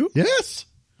 They do? Yes.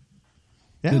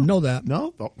 Yeah. Didn't know that.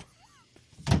 No.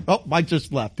 Oh, Mike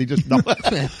just left. He just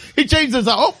he changed his.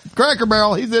 Oh, Cracker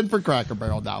Barrel. He's in for Cracker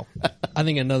Barrel now. I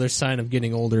think another sign of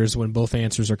getting older is when both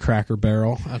answers are Cracker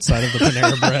Barrel outside of the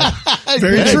Panera Bread.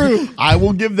 Very true. I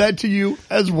will give that to you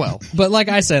as well. But like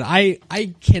I said,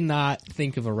 I cannot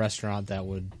think of a restaurant that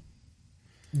would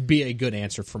be a good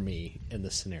answer for me in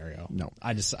this scenario. No.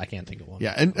 I can't think of one.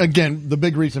 Yeah, and again, the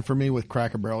big reason for me with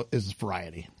Cracker Barrel is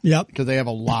variety. Yep. Because they have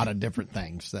a lot of different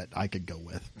things that I could go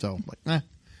with. So, like,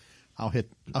 I'll hit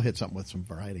something with some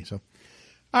variety. So,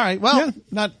 all right. Well,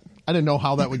 Yeah. I didn't know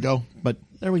how that would go, but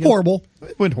there we go. Horrible.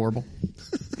 It went horrible.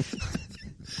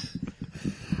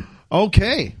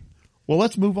 Okay. Well,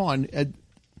 let's move on.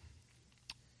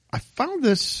 I found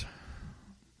this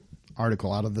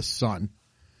article out of The Sun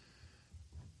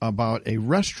about a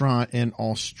restaurant in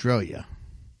Australia.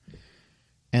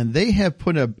 And they have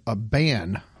put a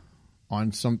ban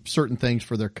on some certain things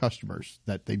for their customers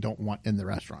that they don't want in the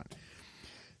restaurant.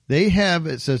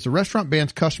 It says the restaurant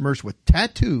bans customers with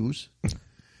tattoos,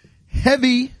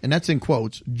 heavy, and that's in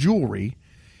quotes, jewelry,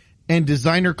 and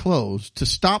designer clothes to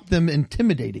stop them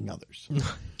intimidating others.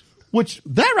 Which,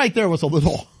 that right there was a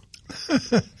little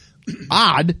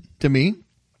odd to me.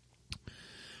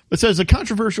 It says a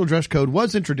controversial dress code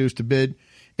was introduced in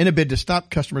a bid to stop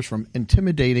customers from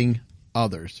intimidating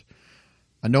others.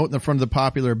 A note in the front of the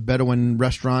popular Bedouin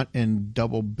restaurant in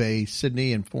Double Bay,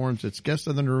 Sydney, informs its guests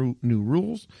of the new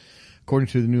rules. According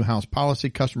to the new house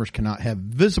policy, customers cannot have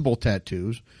visible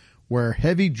tattoos, wear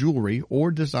heavy jewelry,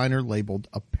 or designer labeled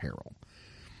apparel.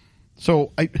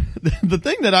 So the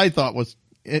thing that I thought was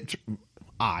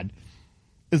odd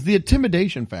is the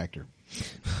intimidation factor.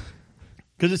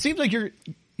 Because it seems like you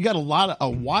got a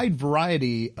wide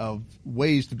variety of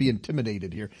ways to be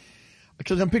intimidated here.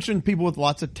 Because I'm picturing people with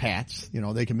lots of tats. You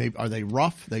know, are they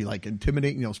rough? They like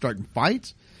intimidate, starting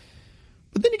fights.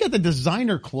 But then you got the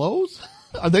designer clothes.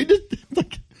 Are they just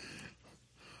like,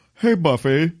 hey,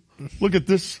 Buffy, look at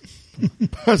this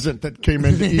peasant that came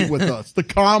in to eat with us. The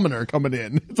commoner coming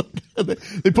in. It's like,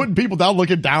 they putting people down,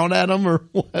 looking down at them or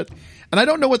what? And I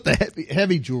don't know what the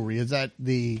heavy jewelry is. That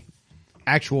the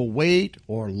actual weight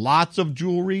or lots of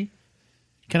jewelry?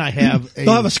 Can I have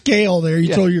They'll have a scale there.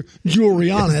 You throw your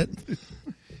jewelry on it.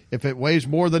 If it weighs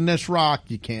more than this rock,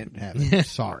 you can't have it.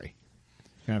 Sorry.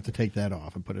 You're going to have to take that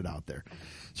off and put it out there.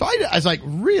 So I was like,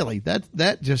 really?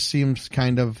 That just seems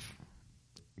kind of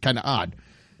odd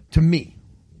to me.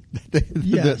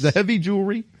 The heavy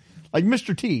jewelry. Like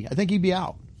Mr. T, I think he'd be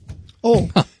out. Oh,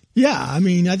 yeah. I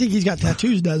mean, I think he's got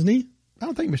tattoos, doesn't he? I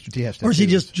don't think Mr. T has tattoos. Or is he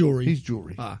just jewelry? He's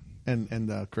jewelry. Ah. And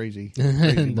the crazy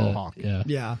And, mohawk. yeah.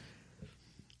 Yeah.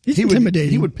 He's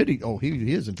intimidating. He would pity. Oh,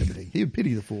 he is intimidating. He would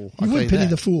pity the fool. He would pity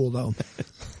the fool, though.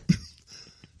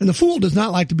 And the fool does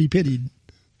not like to be pitied.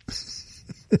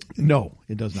 No,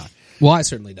 it does not. Well, I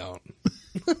certainly don't.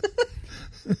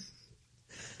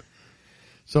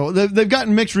 So they've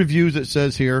gotten mixed reviews. It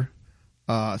says here.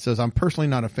 It says, I'm personally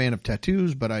not a fan of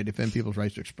tattoos, but I defend people's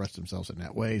rights to express themselves in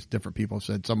that way. Different people have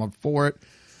said some are for it.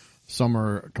 Some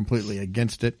are completely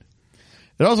against it.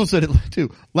 It also said, too,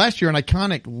 last year an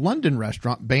iconic London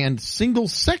restaurant banned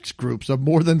single-sex groups of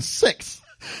more than 6,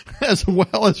 as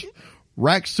well as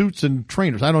rack suits and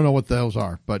trainers. I don't know what those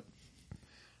are, but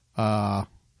I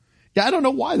don't know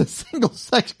why the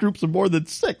single-sex groups of more than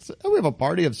 6. We have a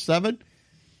party of 7,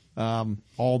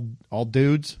 all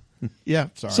dudes. Yeah,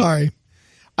 Sorry.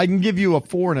 I can give you a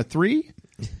 4 and a 3,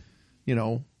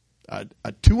 a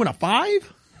 2 and a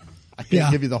 5. I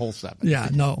can't give you the whole 7. Yeah,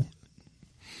 no.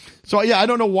 So, I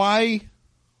don't know why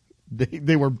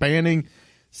they were banning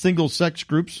single-sex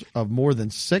groups of more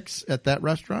than 6 at that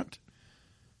restaurant.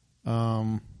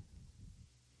 But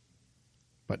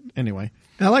anyway.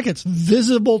 I like it's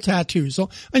visible tattoos.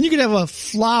 So, and you could have a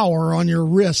flower on your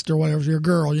wrist or whatever, your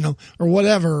girl, or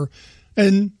whatever.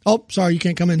 And, sorry, you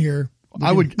can't come in here.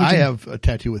 I have a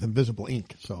tattoo with invisible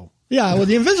ink, so. Yeah, well,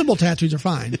 the invisible tattoos are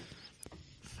fine.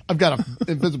 I've got an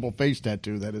invisible face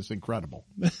tattoo that is incredible.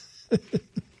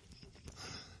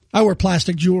 I wear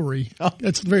plastic jewelry.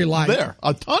 It's very light. There,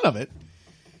 a ton of it.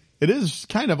 It is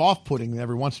kind of off-putting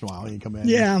every once in a while when you come in.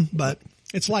 Yeah, but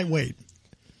it's lightweight.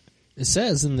 It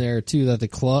says in there too that the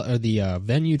club or the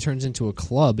venue turns into a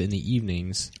club in the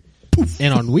evenings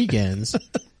and on weekends,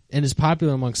 and is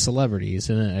popular amongst celebrities.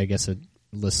 And I guess it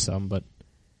lists some, but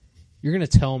you're going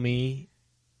to tell me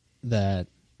that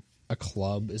a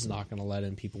club is not going to let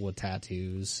in people with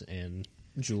tattoos and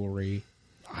jewelry,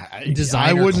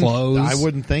 designer clothes? I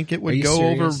wouldn't think it would go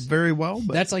serious? over very well.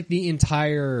 But That's like the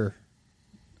entire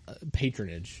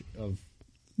patronage of,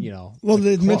 Well, the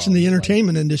they club. mentioned the Like,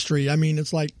 entertainment industry. I mean,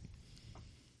 it's like,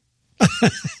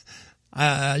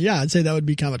 yeah, I'd say that would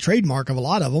be kind of a trademark of a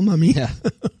lot of them. I mean, yeah.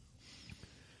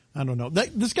 I don't know.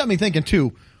 This got me thinking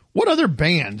too. What other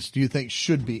bands do you think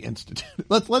should be instituted?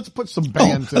 Let's put some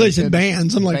bands. they said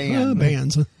bands. I'm like,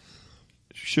 bands.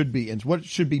 Should be. What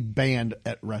should be banned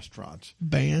at restaurants?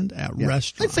 Banned at Yeah.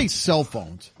 restaurants. I'd say cell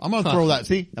phones. I'm going to throw that.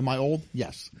 See, am I old?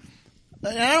 Yes.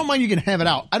 And I don't mind you can have it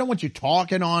out. I don't want you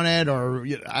talking on it or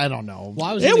I don't know. Well,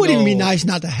 I was It gonna would even go- be nice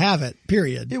not to have it,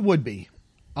 period. It would be.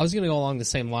 I was going to go along the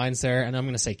same lines there, and I'm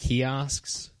going to say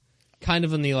kiosks, kind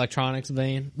of in the electronics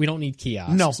vein. We don't need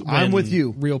kiosks. No, I'm when with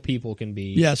you. Real people can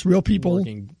be Yes, real people.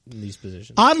 working in these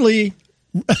positions. Oddly,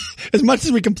 as much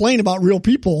as we complain about real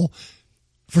people,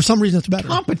 for some reason it's better.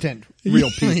 Competent real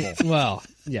people. Well,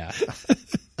 yeah.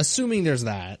 Assuming there's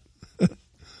that.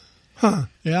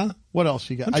 Yeah. What else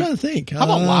you got? I'm trying to think. How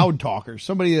about loud talkers?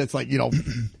 Somebody that's like,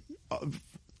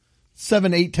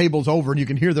 7-8 tables over and you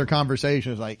can hear their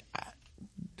conversation. It's like,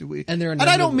 do we? And they're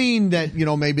I don't mean that,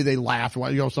 maybe they laughed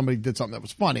while, somebody did something that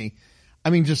was funny.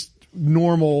 I mean, just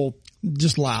normal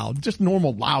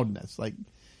loudness. Like,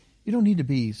 you don't need to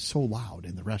be so loud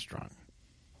in the restaurant.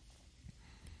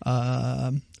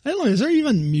 I don't know. Is there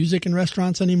even music in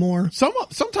restaurants anymore?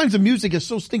 Sometimes the music is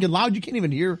so stinking loud you can't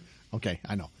even hear. Okay,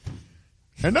 I know.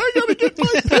 And I gotta get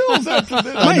my pills after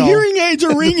this. My hearing aids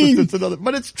are ringing.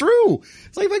 But it's true.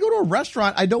 It's like if I go to a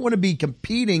restaurant, I don't want to be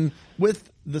competing with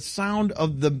the sound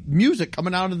of the music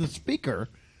coming out of the speaker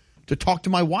to talk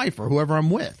to my wife or whoever I'm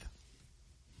with.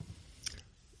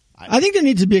 I think there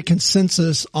needs to be a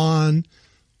consensus on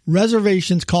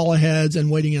reservations, call aheads,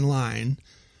 and waiting in line.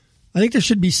 I think there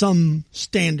should be some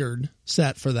standard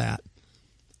set for that.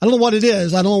 I don't know what it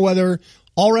is. I don't know whether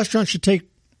all restaurants should take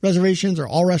reservations or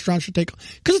all restaurants should take,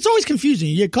 because it's always confusing.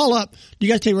 You call up, do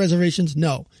you guys take reservations?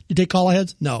 No. You take call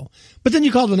aheads? No. But then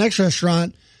you call the next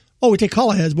restaurant, oh, we take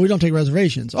call aheads, but we don't take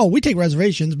reservations. Oh, we take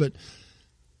reservations, but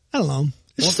I don't know.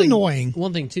 It's just annoying.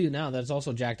 One thing too now that's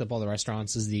also jacked up all the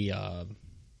restaurants is the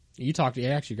you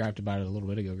actually griped about it a little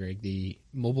bit ago, Greg, the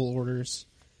mobile orders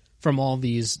from all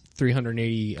these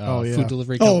 380 food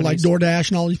delivery companies. Oh, like DoorDash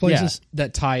and all these places? Yeah,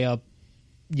 that tie up,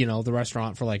 the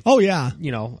restaurant for like, Oh, yeah.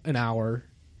 an hour.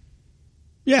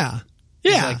 Yeah.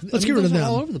 Yeah. Like, Let's get rid of those are them.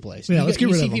 all over the place. Yeah, let's get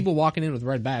rid of You see them. people walking in with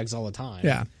red bags all the time.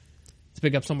 Yeah. To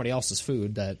pick up somebody else's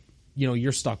food that,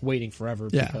 you're stuck waiting forever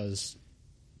Yeah. because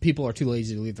people are too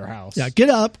lazy to leave their house. Yeah.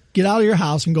 Get up, get out of your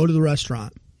house, and go to the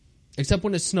restaurant. Except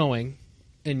when it's snowing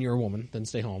and you're a woman, then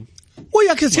stay home. Well,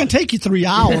 yeah, because it's going to take you 3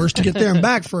 hours to get there and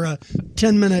back for a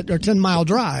 10-minute or 10-mile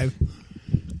drive.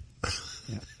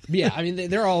 But yeah, I mean,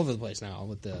 they're all over the place now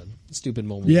with the stupid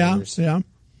mobile Yeah. orders. Yeah.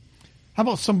 How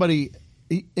about somebody,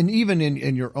 and even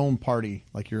in your own party,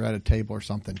 like you're at a table or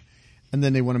something, and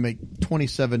then they want to make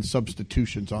 27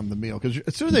 substitutions on the meal. Because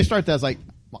as soon as they start that, it's like,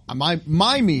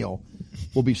 my meal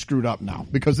will be screwed up now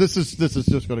because this is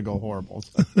just going to go horrible.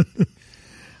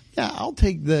 Yeah, I'll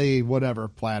take the whatever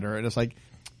platter. And it's like,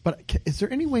 but is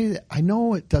there any way that, I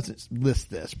know it doesn't list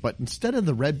this, but instead of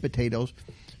the red potatoes,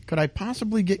 could I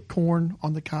possibly get corn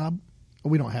on the cob? Oh,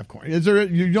 we don't have corn.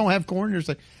 You don't have corn? You're just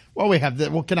like, well, we have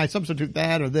that. Well, can I substitute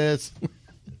that or this?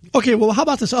 Okay, well, how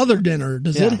about this other dinner?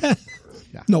 Does Yeah. it have...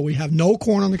 Yeah. No, we have no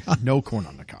corn on the cob. No corn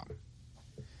on the cob.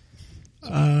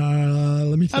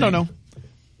 Let me think. I don't know.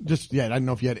 Just, I don't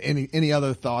know if you had any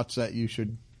other thoughts that you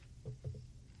should.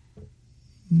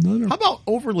 No. How about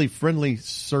overly friendly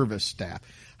service staff?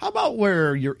 How about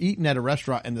where you're eating at a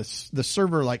restaurant and the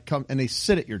server come and they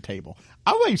sit at your table?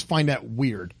 I always find that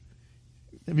weird.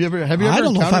 Have you ever? I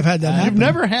don't know if I've had that happen. You've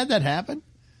never had that happen?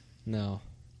 No.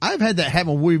 I've had that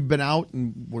happen. We've been out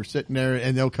and we're sitting there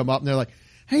and they'll come up and they're like,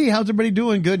 "Hey, how's everybody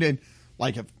doing? Good." And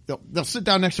like they'll sit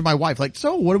down next to my wife, like,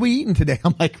 "So, what are we eating today?"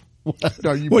 I'm like, "What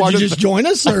are you? Would part you of just join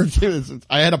us? Or?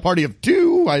 I had a party of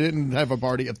 2. I didn't have a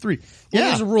party of 3. Well, Yeah,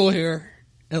 there's a rule here.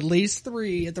 At least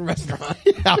 3 at the restaurant.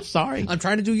 I'm sorry. I'm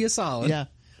trying to do you a solid. Yeah,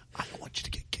 I don't want you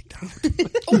to get kicked out.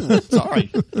 Oh,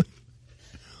 sorry.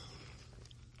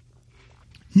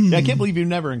 Yeah, I can't believe you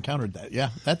never encountered that.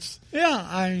 Yeah, that's Yeah,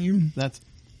 I that's.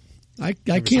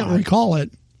 can't recall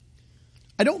it.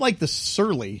 I don't like the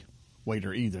surly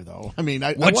waiter either, though. I mean,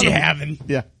 What you having?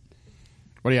 Yeah.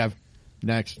 What do you have?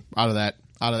 Next. Out of that.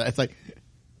 It's like,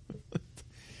 why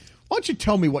don't you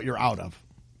tell me what you're out of?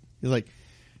 He's like,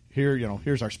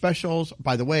 here's our specials.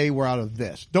 By the way, we're out of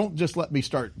this. Don't just let me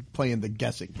start playing the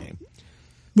guessing game.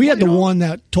 We had the one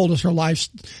that told us her life.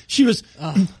 She was,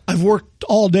 I've worked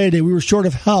all day today. We were short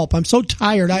of help. I'm so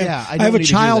tired. I have a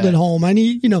child at home. I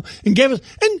need, and gave us,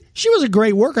 and she was a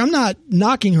great worker. I'm not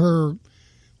knocking her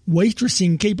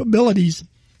waitressing capabilities,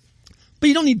 but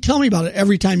you don't need to tell me about it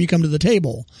every time you come to the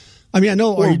table. I mean, I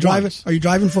know, are you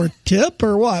driving for a tip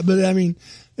or what? But I mean,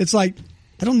 it's like,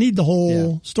 I don't need the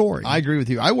whole story. I agree with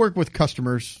you. I work with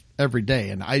customers every day,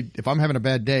 and if I'm having a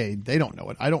bad day, they don't know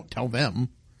it. I don't tell them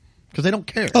because they don't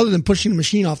care. Other than pushing the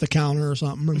machine off the counter or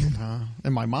something.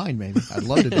 In my mind, maybe. I'd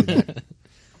love to do that.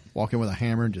 Walk in with a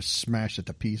hammer and just smash it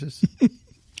to pieces.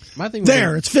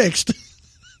 It's fixed.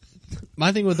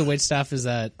 My thing with the wait staff is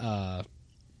that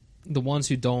the ones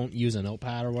who don't use a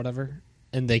notepad or whatever,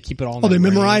 and they keep it all. They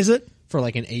memorize it for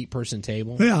like an 8-person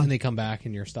table. Yeah, and they come back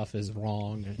and your stuff is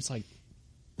wrong, and it's like,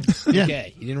 yeah.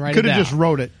 okay, you didn't write it down. Could have just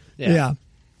wrote it. Yeah.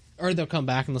 Or they'll come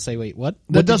back and they'll say, "Wait, what?"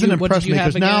 That doesn't impress me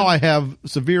because now I have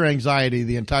severe anxiety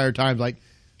the entire time. Like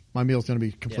my meal's going to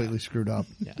be completely screwed up.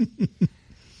 Yeah.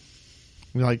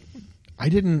 Like, I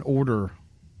didn't order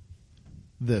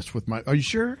this with my. Are you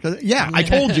sure? Yeah, I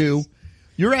told you.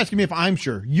 You're asking me if I'm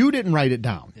sure. You didn't write it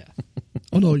down. Yeah.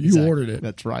 Oh no, you ordered it.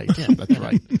 That's right. Yeah, that's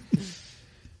right.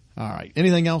 All right.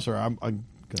 Anything else, or I'm going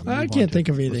to move I can't think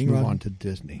of anything. Let's move on to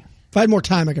Disney. If I had more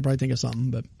time, I could probably think of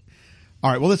something. But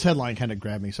all right. Well, this headline kind of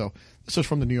grabbed me. So this is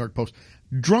from the New York Post.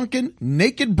 Drunken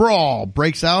naked brawl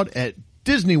breaks out at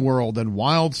Disney World and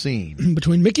wild scene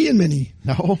between Mickey and Minnie.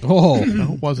 No,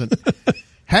 no, it wasn't.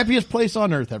 Happiest place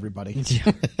on earth, everybody.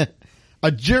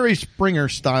 A Jerry Springer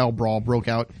style brawl broke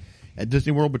out at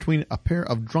Disney World between a pair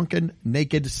of drunken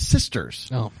naked sisters.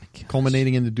 Oh my God!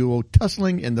 Culminating in the duo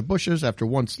tussling in the bushes after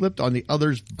one slipped on the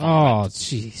other's vomit. Oh,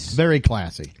 jeez. Very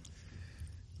classy.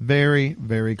 Very,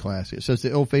 very classy. It says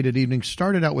the ill-fated evening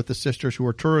started out with the sisters who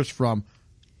were tourists from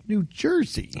New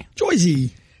Jersey.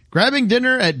 Joyzy. Grabbing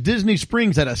dinner at Disney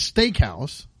Springs at a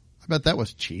steakhouse. I bet that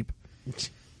was cheap. Excuse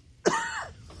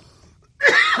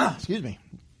me.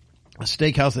 A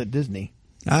steakhouse at Disney.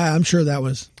 I'm sure that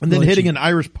was. And then really hitting cheap. an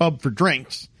Irish pub for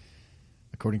drinks,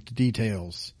 according to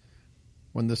details.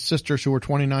 When the sisters, who were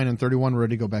 29 and 31, were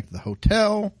ready to go back to the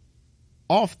hotel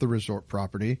off the resort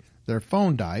property, their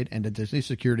phone died, and a Disney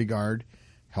security guard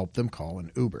helped them call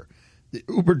an Uber. The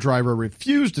Uber driver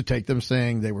refused to take them,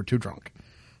 saying they were too drunk.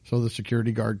 So the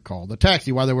security guard called a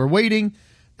taxi. While they were waiting,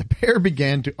 the pair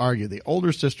began to argue. The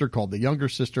older sister called the younger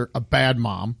sister a bad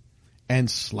mom and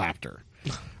slapped her,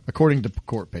 according to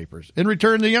court papers. In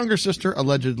return, the younger sister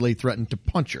allegedly threatened to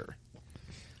punch her.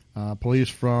 Police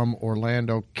from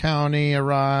Orlando County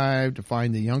arrived to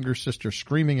find the younger sister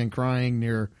screaming and crying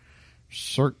near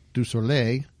Cirque du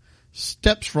Soleil,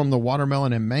 steps from the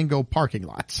watermelon and mango parking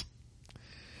lots.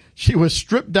 She was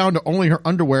stripped down to only her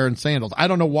underwear and sandals. I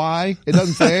don't know why. It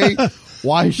doesn't say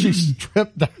why she's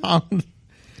stripped down.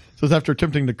 So after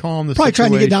attempting to calm the probably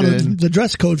situation, trying to get down the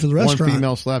dress code for the restaurant. One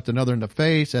female slapped another in the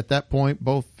face. At that point,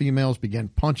 both females began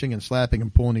punching and slapping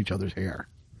and pulling each other's hair.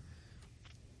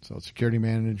 So the security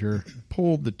manager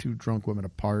pulled the two drunk women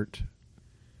apart.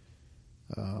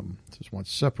 Just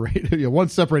once separated.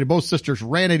 Once separated, both sisters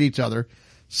ran at each other,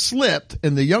 slipped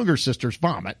in the younger sister's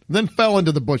vomit, then fell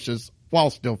into the bushes while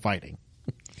still fighting.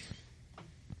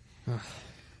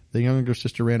 The younger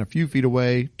sister ran a few feet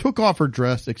away, took off her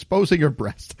dress, exposing her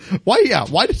breast. Why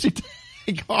did she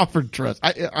take off her dress?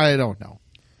 I don't know.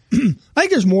 I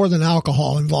think there's more than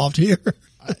alcohol involved here.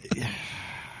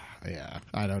 Yeah,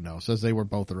 I don't know. It says they were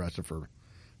both arrested for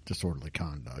disorderly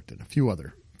conduct and a few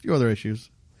other issues.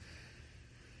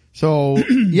 So,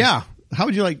 yeah, how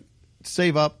would you like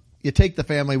save up? You take the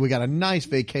family. We got a nice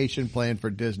vacation planned for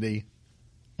Disney,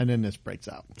 and then this breaks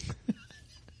out.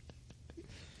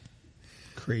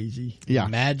 Crazy. Yeah.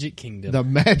 Magic Kingdom. The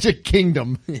Magic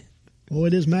Kingdom. Well,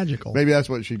 it is magical. Maybe that's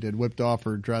what she did. Whipped off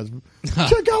her dress.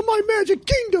 Check out my Magic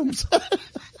Kingdoms.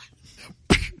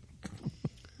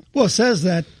 Well, it says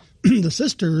that the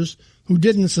sisters who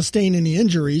didn't sustain any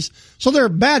injuries, so they're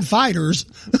bad fighters.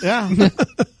 Yeah.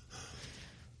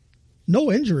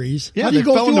 No injuries. Yeah, How do you they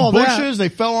go fell through into all bushes. that? They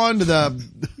fell onto the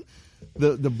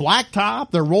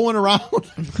blacktop. They're rolling around.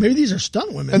 Maybe these are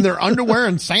stunt women. And their underwear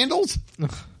and sandals.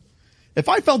 If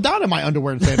I fell down in my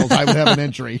underwear and sandals, I would have an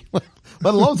injury.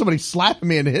 Let alone somebody slapping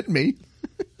me and hitting me.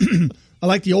 I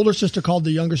like the older sister called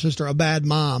the younger sister a bad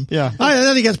mom. Yeah.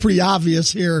 I think that's pretty obvious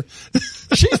here.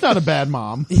 She's not a bad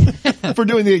mom for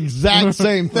doing the exact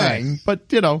same thing. Right. But,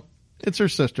 It's her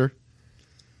sister.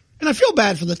 And I feel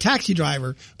bad for the taxi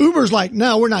driver. Uber's like,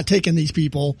 no, we're not taking these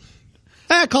people.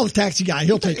 Call the taxi guy.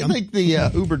 He'll take I them. think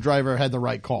the Uber driver had the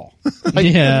right call. Like,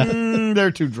 Yeah.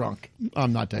 They're too drunk.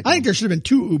 I'm not taking I think them. there should have been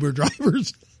 2 Uber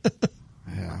drivers.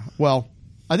 Yeah. Well,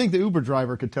 I think the Uber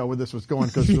driver could tell where this was going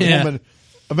because the Yeah. woman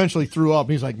eventually threw up.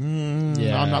 He's like,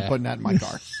 Yeah. I'm not putting that in my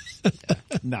car.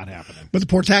 Not happening. But the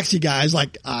poor taxi guy's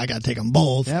like, I got to take them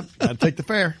both. Yep, gotta take the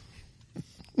fare.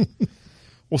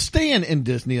 Well, staying in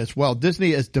Disney as well,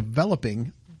 Disney is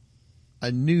developing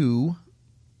a new,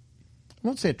 I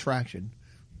won't say attraction,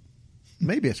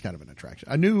 maybe it's kind of an attraction,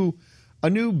 a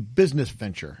new business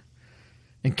venture.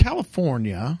 In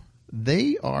California,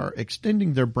 they are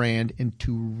extending their brand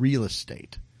into real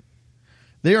estate.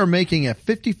 They are making a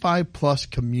 55-plus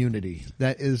community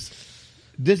that is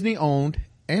Disney-owned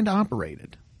and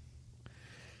operated.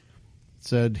 It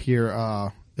said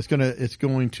here, it's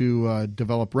going to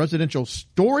develop residential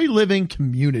story living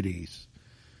communities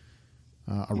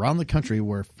around the country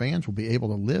where fans will be able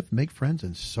to live, make friends,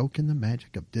 and soak in the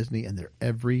magic of Disney in their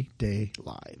everyday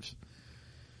lives.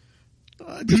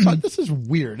 I just thought this is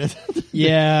weird.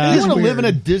 Yeah. You want to weird. live in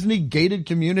a Disney gated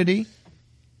community?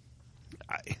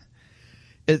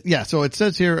 So it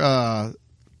says here,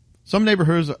 some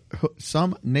neighborhoods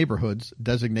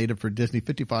designated for Disney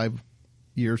 55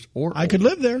 years or I could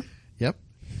older. live there. Yep.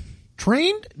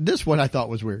 This one I thought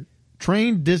was weird.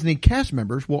 Trained Disney cast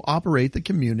members will operate the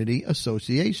community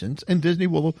associations, and Disney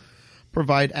will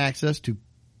provide access to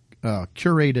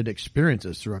curated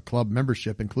experiences through a club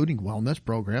membership, including wellness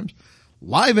programs,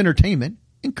 live entertainment,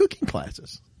 and cooking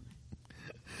classes.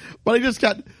 But I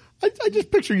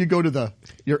just picture you go to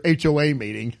your HOA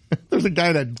meeting. There's a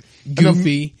guy that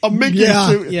Goofy. a Mickey Yeah.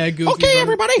 suit. Yeah, Goofy Okay, bird.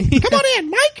 everybody, come on in,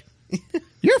 Mike.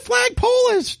 Your flagpole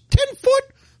is 10 foot,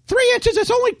 3 inches. It's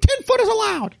only 10 foot is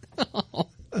allowed.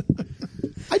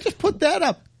 I just put that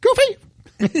up. Goofy.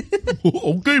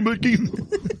 Okay, Mickey.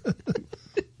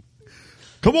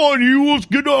 Come on, you. Let's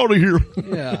get out of here.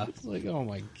 Yeah. It's like, oh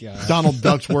my God. Donald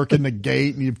Duck's working the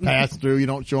gate, and you pass through. You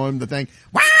don't show him the thing.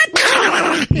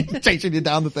 Chasing you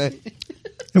down the thing.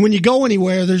 And when you go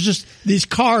anywhere, there's just these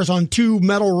cars on 2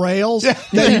 metal rails Yeah.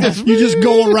 that you just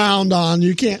go around on.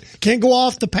 You can't go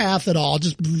off the path at all.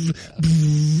 Just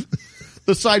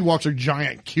The sidewalks are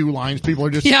giant queue lines. People are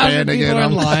just Yeah, standing people in are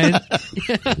in them. line.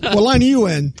 what line are you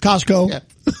in? Costco. Yeah.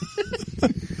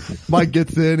 Mike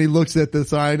gets in. He looks at the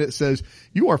sign. It says,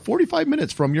 "You are 45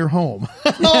 minutes from your home."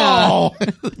 Oh,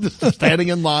 just standing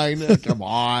in line. Come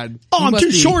on. Oh, I'm must too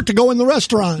be- short to go in the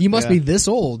restaurant. You must Yeah. be this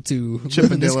old to live in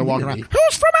Chip and this Dale are walking around. community.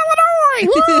 Who's from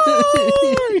Illinois?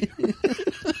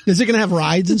 Is it going to have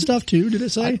rides and stuff too? Did it I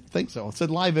say? think so. It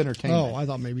said live entertainment. Oh, I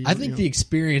thought maybe. I think the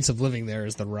experience of living there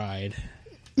is the ride.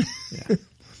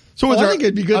 So I think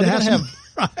it'd be good are to they have gonna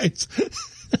some rides.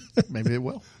 Maybe it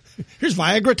will. Here's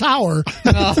Viagra Tower.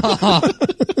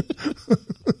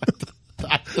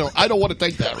 I don't want to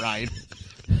take that ride.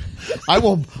 I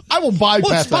will Well,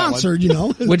 bypass it's sponsored, you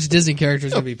know. Which Disney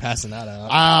character's going to be passing that out?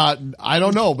 that one. I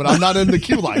don't know, but I'm not in the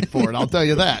queue line for it. I'll tell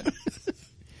you that.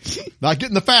 Not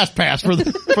getting the fast pass for the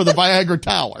Viagra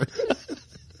Tower.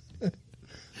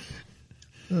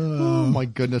 Oh my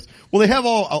goodness! Well, they have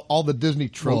all the Disney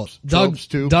tropes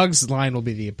too. Doug's line will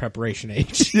be the preparation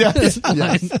H. Yes,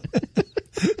 yes.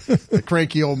 The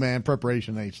cranky old man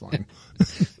preparation H line.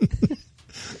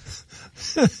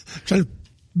 Trying to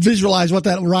visualize what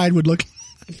that ride would look.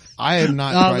 I have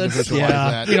not tried to visualize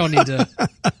that. We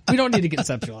don't need to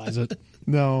conceptualize it.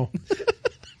 No.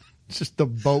 It's just the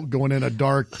boat going in a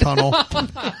dark tunnel.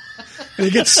 And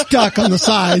it gets stuck on the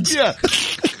sides. Yeah.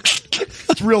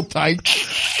 It's real tight.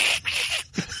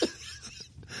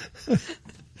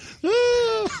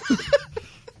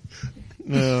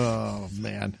 Oh,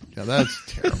 man. Yeah, that's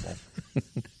terrible. I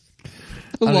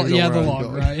don't know The where I'm long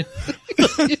going. ride.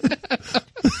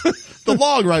 The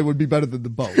long ride would be better than the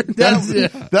boat.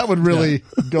 That would really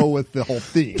go with the whole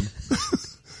theme.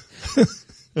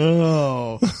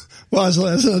 Oh. Well, as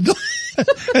an adult,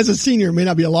 as a senior, it may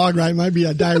not be a log ride. It might be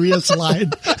a diarrhea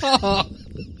slide. Depends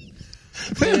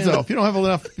though.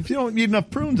 If you don't need enough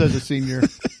prunes as a senior,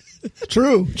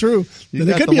 True. you Then it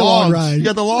got could the be a long logs. ride. You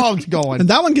got the logs going. And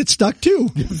that one gets stuck too.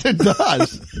 Yes, it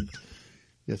does.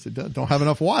 Yes, it does. Don't have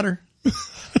enough water.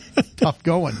 Tough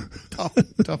going. Tough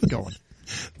going.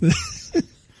 But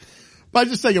I was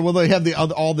just thinking, well, they have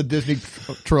all the Disney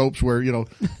tropes where,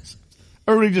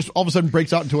 everybody just all of a sudden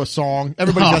breaks out into a song.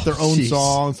 Everybody's got their own jeez.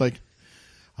 song. It's like,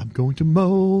 I'm going to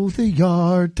mow the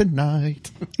yard tonight.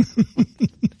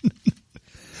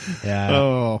 Yeah.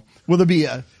 Oh, will there be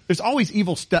there's always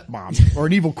evil stepmom or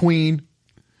an evil queen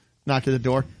knock at the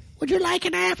door. Would you like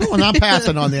an apple? And I'm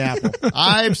passing on the apple.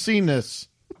 I've seen this.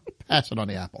 Passing on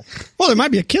the apple. Well, there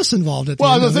might be a kiss involved at the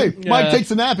Well, I end was of going to it. say, Mike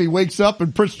takes a nap. He wakes up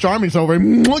and Prince Charming's over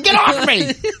him. Get off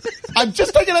me! I'm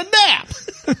just taking a nap.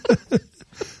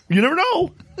 You never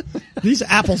know. These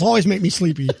apples always make me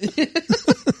sleepy.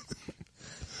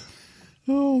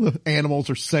 Oh, the animals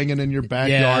are singing in your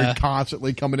backyard, Yeah.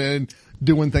 constantly coming in,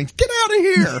 doing things. Get out of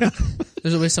here!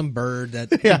 There's always some bird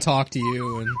that Yeah. can talk to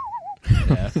you, and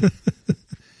yeah.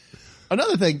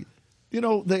 Another thing,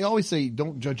 they always say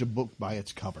don't judge a book by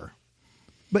its cover.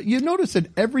 But you notice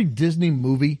in every Disney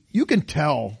movie, you can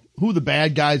tell who the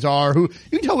bad guys are, you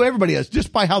can tell who everybody is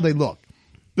just by how they look.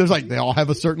 They all have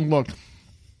a certain look.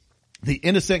 The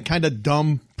innocent, kind of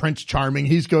dumb Prince Charming,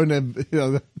 he's going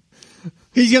to,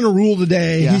 He's going to rule the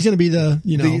day. Yeah. He's going to be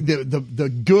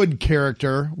the good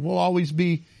character will always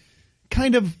be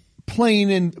kind of plain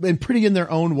and pretty in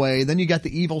their own way. Then you got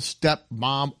the evil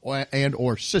stepmom and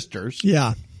or sisters.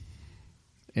 Yeah.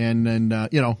 And then,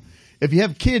 if you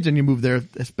have kids and you move there,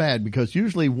 that's bad because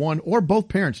usually one or both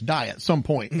parents die at some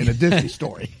point in a Disney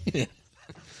story.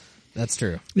 That's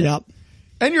true. Yeah.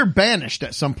 And you're banished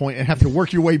at some point and have to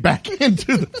work your way back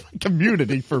into the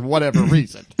community for whatever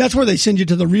reason. That's where they send you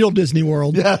to the real Disney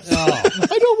World. Yes. I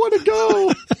don't want to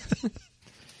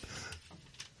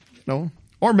go.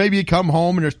 Or maybe you come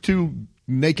home and there's two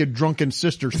naked drunken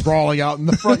sisters sprawling out in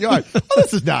the front yard. Oh,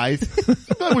 this is nice. I'm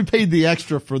glad we paid the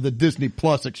extra for the Disney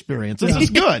Plus experience. This is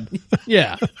good.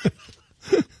 Yeah.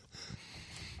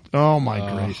 Oh my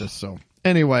gracious. So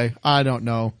anyway, I don't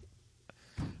know.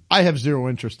 I have zero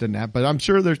interest in that, but I'm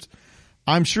sure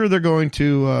they're going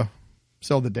to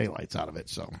sell the daylights out of it.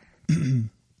 So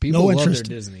People No love interest.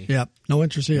 their Disney. Yep. No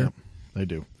interest here. they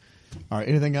do. All right.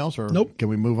 Anything else or Nope. can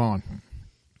we move on?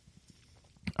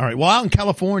 All right. Well, out in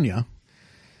California,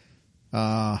 they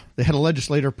had a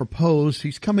legislator propose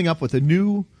he's coming up with a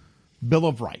new Bill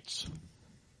of Rights.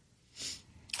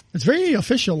 It's very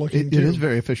official looking. It is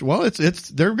very official. Well,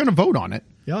 they're going to vote on it.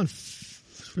 Yeah.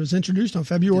 It was introduced on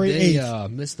February Did they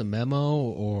 8th. miss the memo,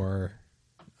 or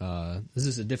this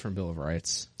is a different Bill of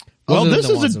Rights? Well, Other than this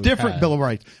the is ones a that we've different had. Bill of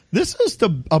Rights. This is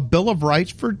a Bill of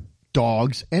Rights for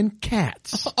dogs and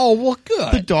cats. Oh, well,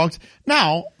 good. The dogs.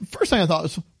 Now, first thing I thought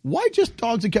was, why just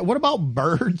dogs and cats? What about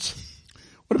birds?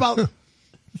 What about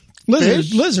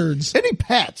fish? Lizards. Any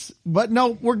pets? But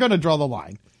no, we're going to draw the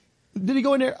line. Did he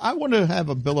go in there? I want to have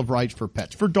a Bill of Rights for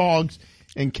pets, for dogs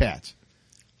and cats.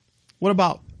 What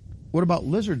about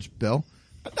lizards, Bill?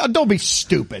 Now, don't be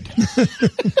stupid.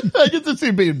 I get to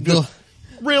see being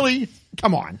really.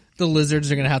 Come on. The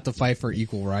lizards are going to have to fight for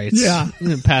equal rights. Yeah. And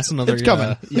then pass another It's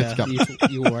coming. yeah, It's coming.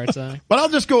 Equal rights act. But I'll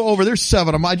just go over. There's 7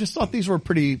 of them. I just thought these were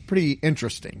pretty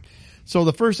interesting. So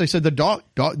the first, they said the dog,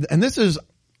 and this is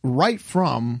right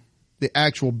from the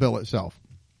actual bill itself.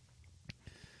 It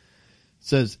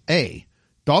says, A,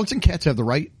 dogs and cats have the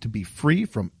right to be free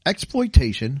from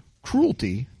exploitation,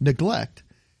 cruelty, neglect,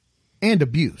 and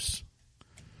abuse.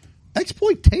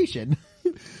 Exploitation?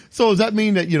 So does that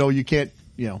mean that, you can't,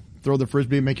 throw the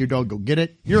Frisbee and make your dog go get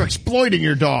it? You're exploiting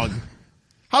your dog.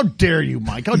 How dare you,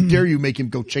 Mike? How dare you make him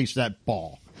go chase that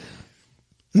ball?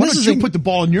 Why This don't is you in- put the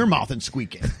ball in your mouth and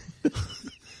squeak it?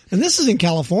 And this is in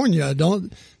California.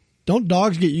 Don't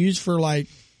dogs get used for like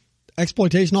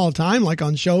exploitation all the time, like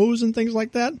on shows and things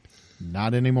like that?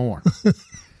 Not anymore.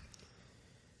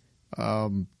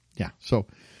 Yeah. So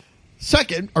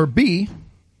second, or B,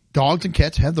 dogs and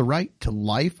cats have the right to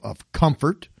life of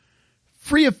comfort,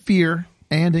 free of fear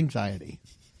and anxiety.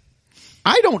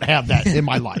 I don't have that in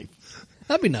my life.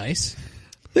 That'd be nice.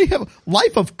 They have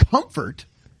life of comfort.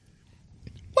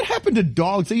 What happened to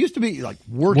dogs? They used to be like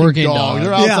working Working dogs. dogs.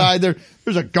 They're outside.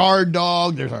 There's a guard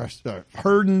dog. There's a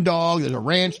herding dog. There's a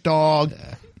ranch dog.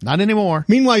 Not anymore.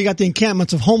 Meanwhile, you got the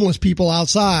encampments of homeless people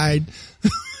outside.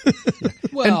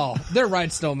 Well, their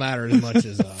rights don't matter as much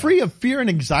as Free of fear and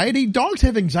anxiety. Dogs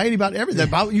have anxiety about everything.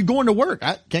 About you going to work.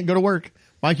 I can't go to work.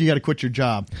 Mike, you got to quit your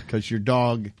job because your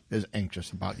dog is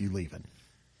anxious about you leaving.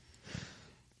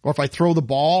 Or if I throw the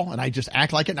ball and I just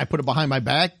act like it and I put it behind my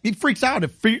back, he freaks out.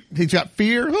 If he's got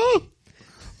fear. Oh,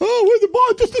 where'd the ball?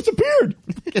 It just disappeared.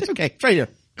 It's okay. It's right here.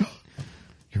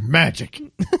 You're magic.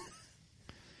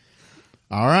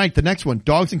 All right. The next one.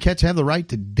 Dogs and cats have the right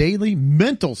to daily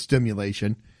mental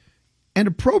stimulation and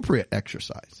appropriate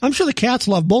exercise. I'm sure the cats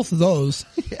love both of those.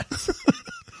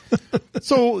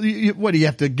 So what do you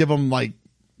have to give them, like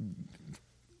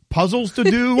puzzles to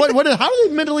do? How do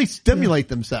they mentally stimulate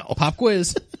themselves? pop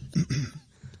quiz.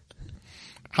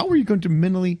 How are you going to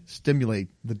mentally stimulate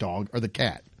the dog or the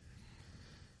cat?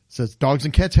 It says dogs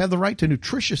and cats have the right to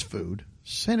nutritious food,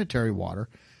 sanitary water,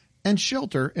 and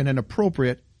shelter in an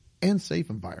appropriate and safe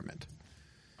environment.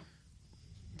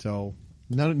 So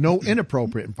no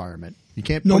inappropriate environment. You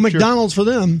can't No put McDonald's for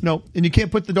them. No, and you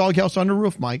can't put the doghouse on the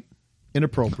roof, Mike.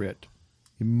 Inappropriate.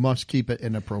 You must keep it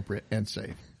inappropriate and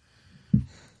safe.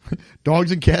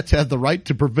 Dogs and cats have the right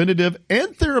to preventative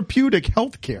and therapeutic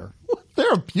health care.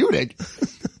 Therapeutic?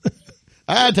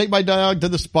 I take my dog to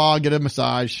the spa, get a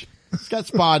massage. It's got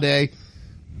spa day,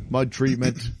 mud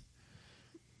treatment.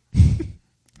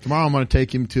 Tomorrow I'm going to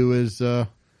take him to his therapist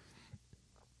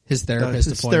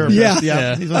appointment. therapist.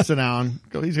 Yeah. He's going to sit down.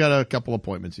 He's got a couple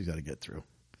appointments he's got to get through.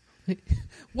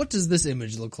 What does this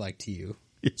image look like to you?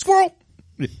 Squirrel.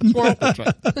 Squirrel. That's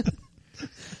right.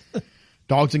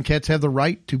 Dogs and cats have the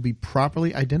right to be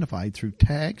properly identified through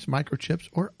tags, microchips,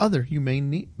 or other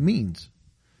humane means.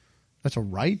 That's a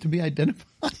right to be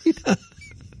identified.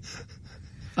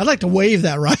 I'd like to waive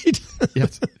that right.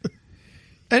 Yes.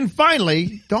 And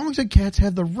finally, dogs and cats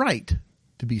have the right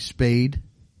to be spayed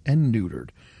and neutered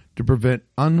to prevent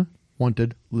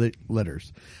unwanted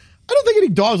litters. I don't think any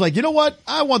dog's like, you know what?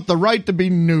 I want the right to be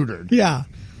neutered. Yeah.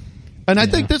 And I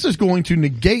think this is going to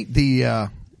negate the,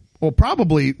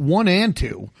 probably 1 and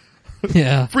 2.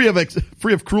 Yeah. free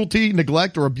of cruelty,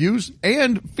 neglect, or abuse,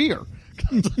 and fear.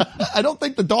 I don't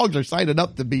think the dogs are signed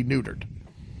up to be neutered.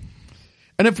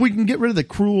 And if we can get rid of the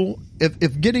cruel,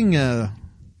 if getting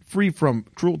free from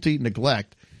cruelty,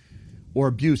 neglect, or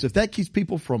abuse, if that keeps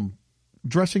people from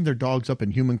dressing their dogs up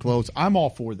in human clothes, I'm all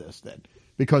for this then.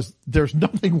 Because there's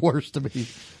nothing worse to me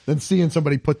than seeing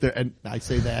somebody put their, and I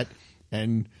say that,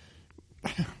 and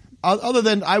other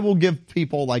than I will give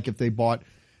people, like if they bought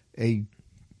a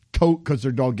coat because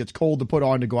their dog gets cold to put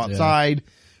on to go outside,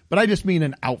 but I just mean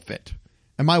an outfit.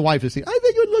 And my wife is saying, I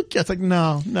think it would look good. It's like,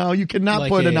 no, you cannot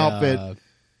put an outfit.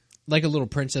 Like a little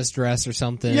princess dress or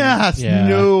something. Yes,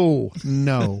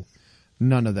 no,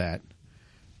 none of that.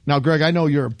 Now, Greg, I know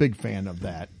you're a big fan of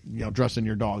that, dressing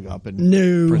your dog up in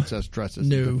princess dresses and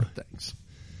different things.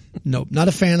 Nope, not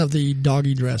a fan of the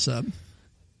doggy dress up.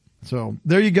 So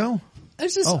there you go.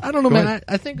 It's just, I don't know, man.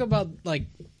 I think about, like,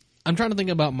 I'm trying to think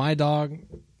about my dog,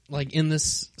 like, in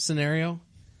this scenario.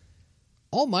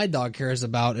 All my dog cares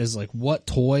about is, like, what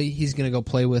toy he's going to go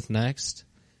play with next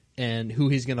and who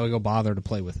he's going to go bother to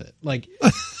play with it. Like,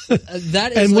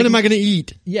 that is. And when like, am I going to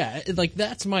eat? Yeah, like,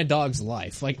 that's my dog's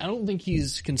life. Like, I don't think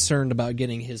he's concerned about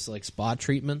getting his, like, spa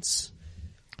treatments.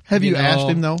 Have you asked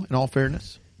him, though, in all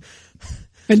fairness?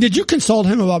 And did you consult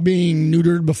him about being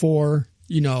neutered before,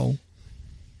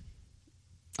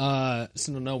 So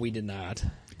no, we did not.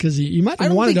 Because he might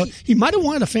have wanted he might have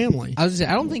wanted a family. I was gonna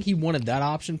say, I don't think he wanted that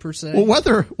option per se. Well,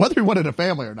 whether he wanted a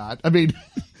family or not, I mean,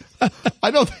 I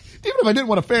don't. Even if I didn't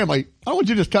want a family, I don't want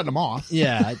you just cutting them off.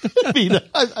 Yeah, I mean,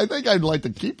 I think I'd like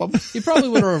to keep them. He probably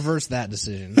would have reversed that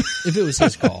decision if it was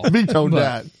his call. Vetoed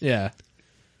that. Yeah,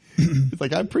 it's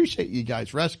like I appreciate you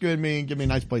guys rescuing me and give me a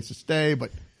nice place to stay, but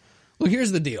well,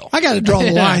 here's the deal. I got to draw the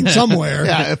line somewhere.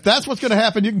 Yeah, if that's what's going to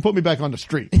happen, you can put me back on the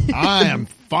street. I am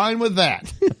fine with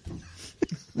that.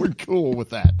 We're cool with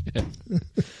that. Yeah.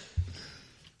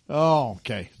 Oh,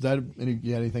 okay. Is that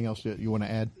anything else that you want to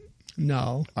add? No.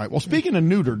 All right. Well, speaking of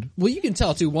neutered. Well, you can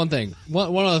tell too. One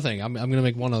other thing. I'm going to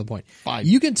make one other point. Fine.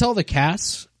 You can tell the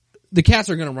cats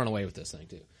are going to run away with this thing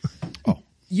too. Oh.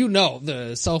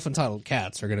 The self-entitled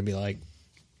cats are going to be like,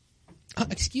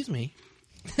 excuse me.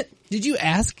 Did you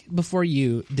ask before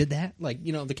you did that? Like,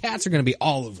 the cats are going to be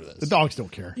all over this. The dogs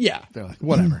don't care. Yeah. They're like,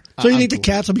 whatever. So you think the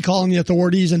cats will be calling the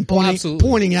authorities and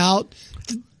pointing out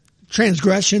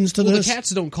transgressions to this? The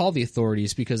cats don't call the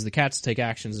authorities because the cats take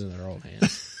actions in their own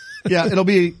hands. Yeah, it'll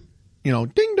be,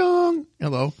 ding dong.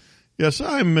 Hello. Yes,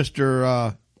 I'm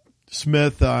Mr.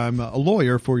 Smith. I'm a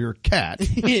lawyer for your cat.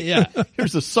 Yeah.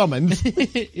 Here's a summons.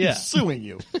 Yeah. Suing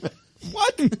you.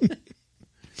 What?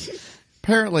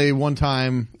 Apparently, one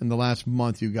time in the last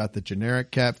month, you got the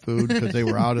generic cat food because they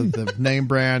were out of the name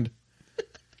brand.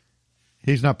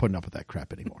 He's not putting up with that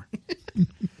crap anymore.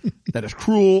 That is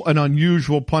cruel and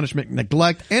unusual punishment,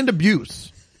 neglect, and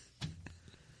abuse.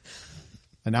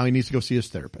 And now he needs to go see his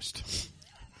therapist.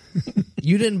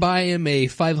 You didn't buy him a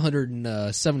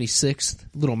 576th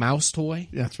little mouse toy?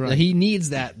 That's right. He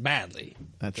needs that badly.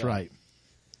 That's right.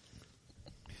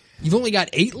 You've only got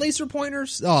 8 laser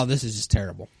pointers? Oh, this is just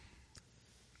terrible.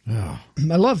 Oh.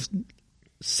 I love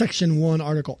Section 1,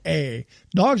 Article A.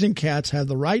 Dogs and cats have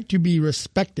the right to be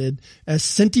respected as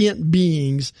sentient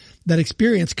beings that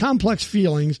experience complex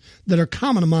feelings that are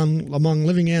common among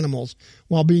living animals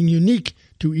while being unique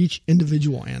to each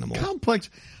individual animal. Complex.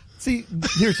 See,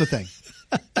 here's the thing.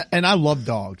 And I love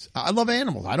dogs. I love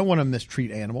animals. I don't want to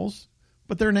mistreat animals,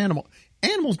 but they're an animal.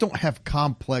 Animals don't have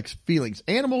complex feelings.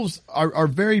 Animals are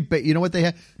very, you know what they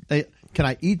have? Can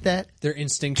I eat that? They're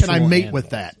instinctual. Can I mate animals.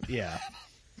 with that? Yeah.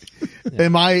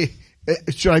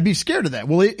 Should I be scared of that?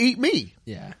 Will it eat me?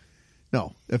 Yeah.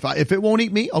 No. If it won't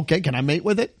eat me, okay. Can I mate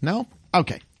with it? No.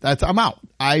 Okay. I'm out.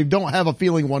 I don't have a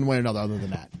feeling one way or another other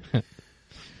than that.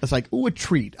 It's like, ooh, a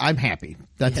treat. I'm happy.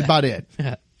 That's about it.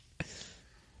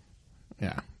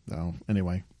 Yeah. So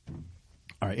anyway.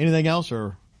 All right. Anything else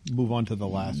or move on to the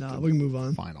last? No, we can move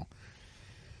on. Final.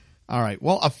 All right.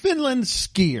 Well, a Finland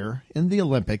skier in the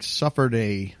Olympics suffered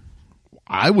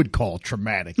I would call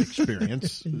traumatic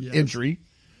experience, Yes. injury.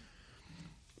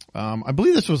 I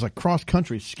believe this was a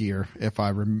cross-country skier, if I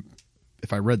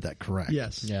read that correct.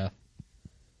 Yes. Yeah.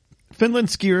 Finland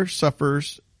skier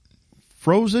suffers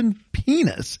frozen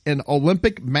penis in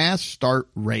Olympic mass start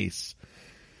race.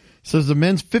 Says the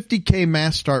men's 50K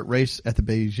mass start race at the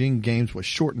Beijing Games was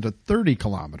shortened to 30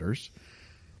 kilometers,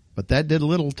 but that did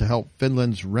little to help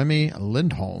Finland's Remi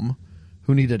Lindholm,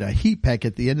 who needed a heat pack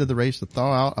at the end of the race to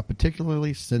thaw out a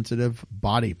particularly sensitive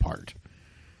body part.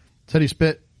 Said he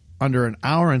spent under an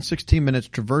hour and 16 minutes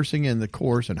traversing in the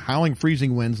course and howling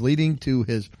freezing winds, leading to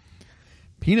his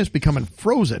penis becoming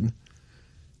frozen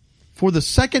for the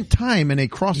second time in a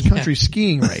cross-country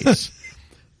skiing race.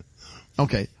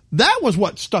 Okay. That was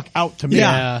what stuck out to me.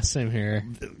 Yeah, same here.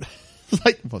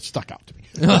 Stuck out to me.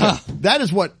 Okay. That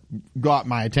is what got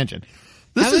my attention.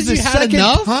 This Haven't is the you had second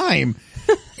enough? time.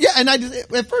 Yeah, and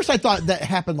at first I thought that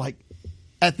happened like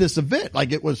at this event. Like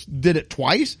did it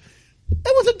twice? It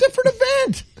was a different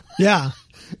event. Yeah.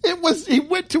 He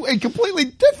went to a completely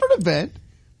different event,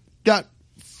 got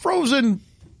frozen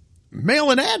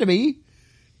male anatomy,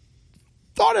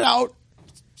 thought it out,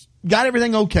 got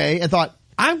everything okay, and thought,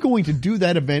 I'm going to do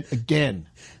that event again.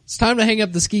 It's time to hang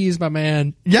up the skis, my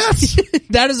man. Yes.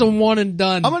 That is a one and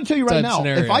done. I'm going to tell you right type now,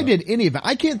 scenario. if I did any event,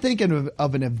 I can't think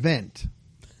of an event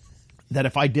that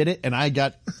if I did it and I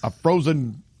got a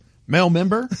frozen male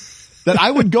member, that I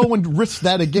would go and risk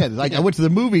that again. Like I went to the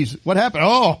movies. What happened?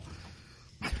 Oh,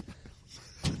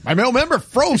 my male member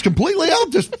froze completely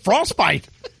out, just frostbite.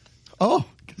 Oh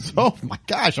my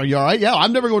gosh. Are you all right? Yeah,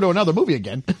 I'm never going to another movie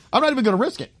again. I'm not even going to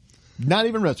risk it. Not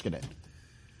even risking it.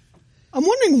 I'm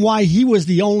wondering why he was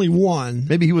the only one.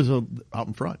 Maybe he was out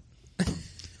in front. I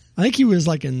think he was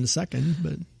like in the second,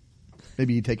 but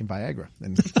Maybe he'd taken Viagra.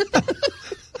 And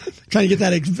trying to get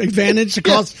that advantage to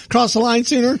cross the line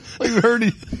sooner. we heard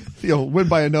he win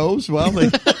by a nose. Well,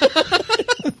 It's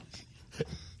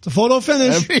a photo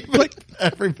finish.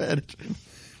 every advantage.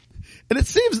 And it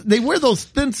seems they wear those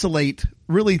Thinsulate,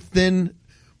 really thin,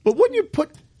 but wouldn't you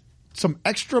put some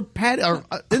extra pad or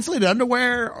insulated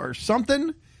underwear or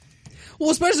something? Well,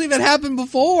 especially if it happened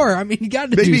before. I mean, you got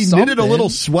to do Maybe something. knitted a little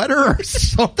sweater or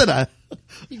something.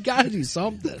 You got to do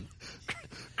something.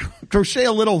 Crochet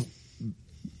a little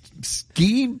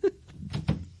ski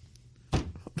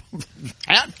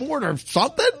hat for it or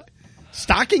something.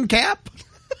 Stocking cap.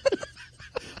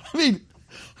 I mean,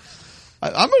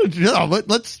 I'm going to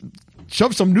let's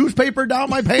shove some newspaper down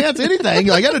my pants.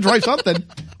 Anything. I got to try something.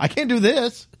 I can't do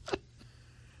this.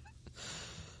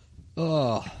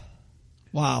 Oh,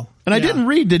 Wow. And I didn't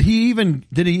read. Did he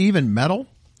even medal?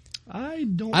 I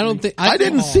don't think I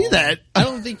didn't see that. I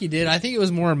don't think he did. I think it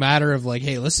was more a matter of like,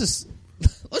 hey, let's just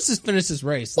finish this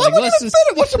race. Well, Like,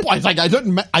 what's the point? It's like I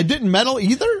didn't medal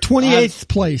either. 28th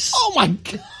place. Oh my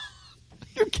god!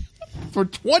 For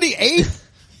 28th?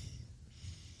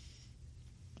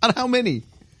 On how many?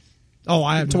 Oh,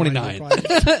 I have no 29.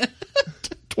 idea.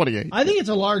 28. I think it's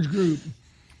a large group.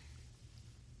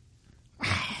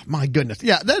 My goodness.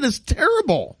 Yeah, that is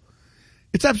terrible.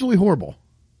 It's absolutely horrible.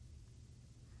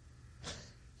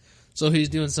 So he's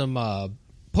doing some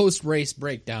post-race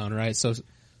breakdown, right? So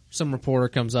some reporter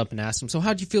comes up and asks him, so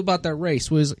how'd you feel about that race?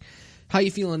 How you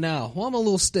feeling now? Well, I'm a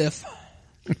little stiff.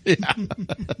 Yeah.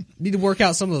 Need to work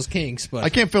out some of those kinks, but I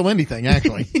can't feel anything,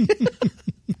 actually.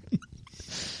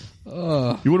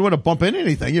 You wouldn't want to bump into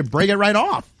anything. You'd break it right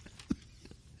off.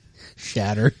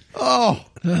 shattered. Oh,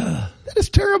 that is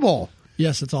terrible.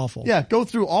 Yes, it's awful. Yeah, go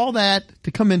through all that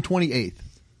to come in 28th.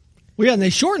 Well, yeah, and they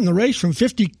shortened the race from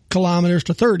 50 kilometers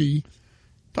to 30.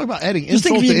 Talk about adding Just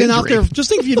think insult if to you'd been out injury. there. Just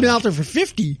think if you'd been out there for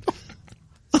 50.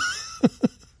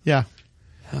 Yeah.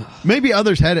 Maybe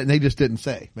others had it and they just didn't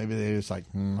say. Maybe they just like,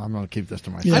 I'm going to keep this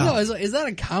to myself. Yeah. I know. Is that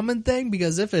a common thing?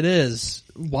 Because if it is,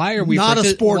 why are we Not a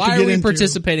sport to Why get are we into.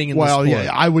 participating in Well, the sport?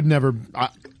 yeah, I would never.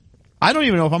 I don't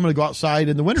even know if I'm going to go outside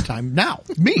in the wintertime now.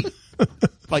 Me.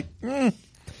 Like, kind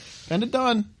of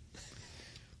done.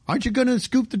 Aren't you going to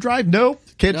scoop the drive? Nope.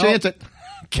 Can't Nope. chance it.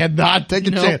 Cannot take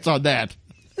a Nope. chance on that.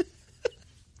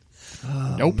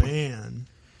 Nope. Man.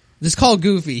 Just call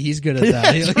Goofy. He's good at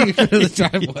that. He'll get to the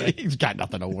driveway. He's got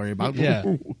nothing to worry about.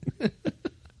 Yeah.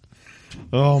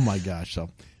 Oh my gosh. So,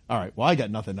 all right. Well, I got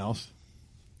nothing else.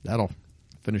 that'll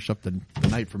finish up the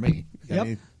night for me. Got Yep.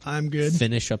 any- I'm good.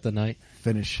 Finish up the night.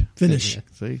 Finish. Finish.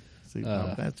 See,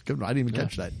 oh, that's a good one. I didn't even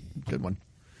catch that. Good one.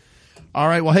 All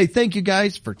right. Well, hey, thank you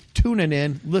guys for tuning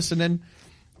in, listening.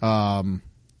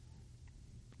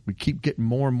 We keep getting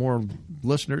more and more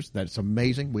listeners. That's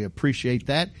amazing. We appreciate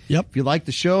that. Yep. If you like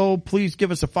the show, please give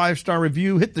us a 5-star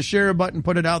review. Hit the share button.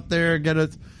 Put it out there. Get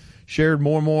it shared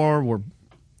more and more.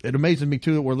 It amazes me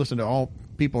too that we're listening to all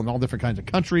people in all different kinds of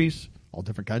countries. All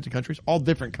different kinds of countries. All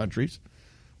different countries.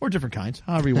 Or different kinds.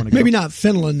 However you want to go. Maybe not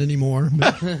Finland anymore.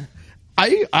 But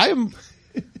It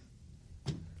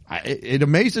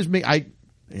amazes me. I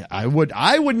would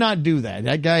not do that.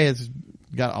 That guy has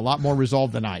got a lot more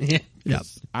resolve than I do. yep.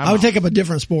 I would take up a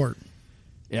different sport.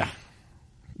 Yeah.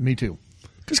 Me too.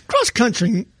 Because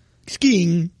cross-country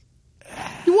skiing,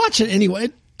 you watch it anyway.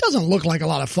 It doesn't look like a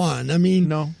lot of fun. I mean,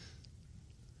 No.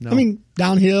 I mean,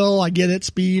 downhill, I get it,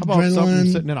 speed, How about something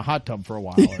adrenaline. sitting in a hot tub for a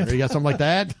while? Or you got something like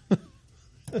that?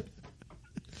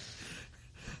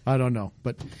 I don't know.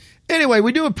 But anyway,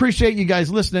 we do appreciate you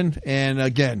guys listening. And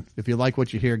again, if you like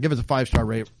what you hear, give us a 5-star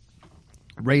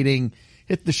rating.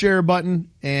 Hit the share button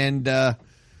and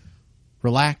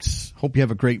relax. Hope you have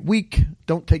a great week.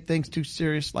 Don't take things too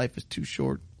serious. Life is too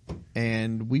short.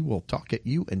 And we will talk at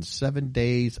you in 7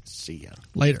 days. See ya.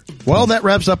 Later. Well, that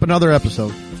wraps up another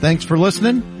episode. Thanks for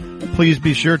listening. Please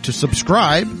be sure to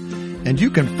subscribe. And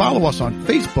you can follow us on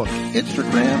Facebook,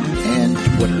 Instagram,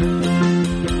 and Twitter.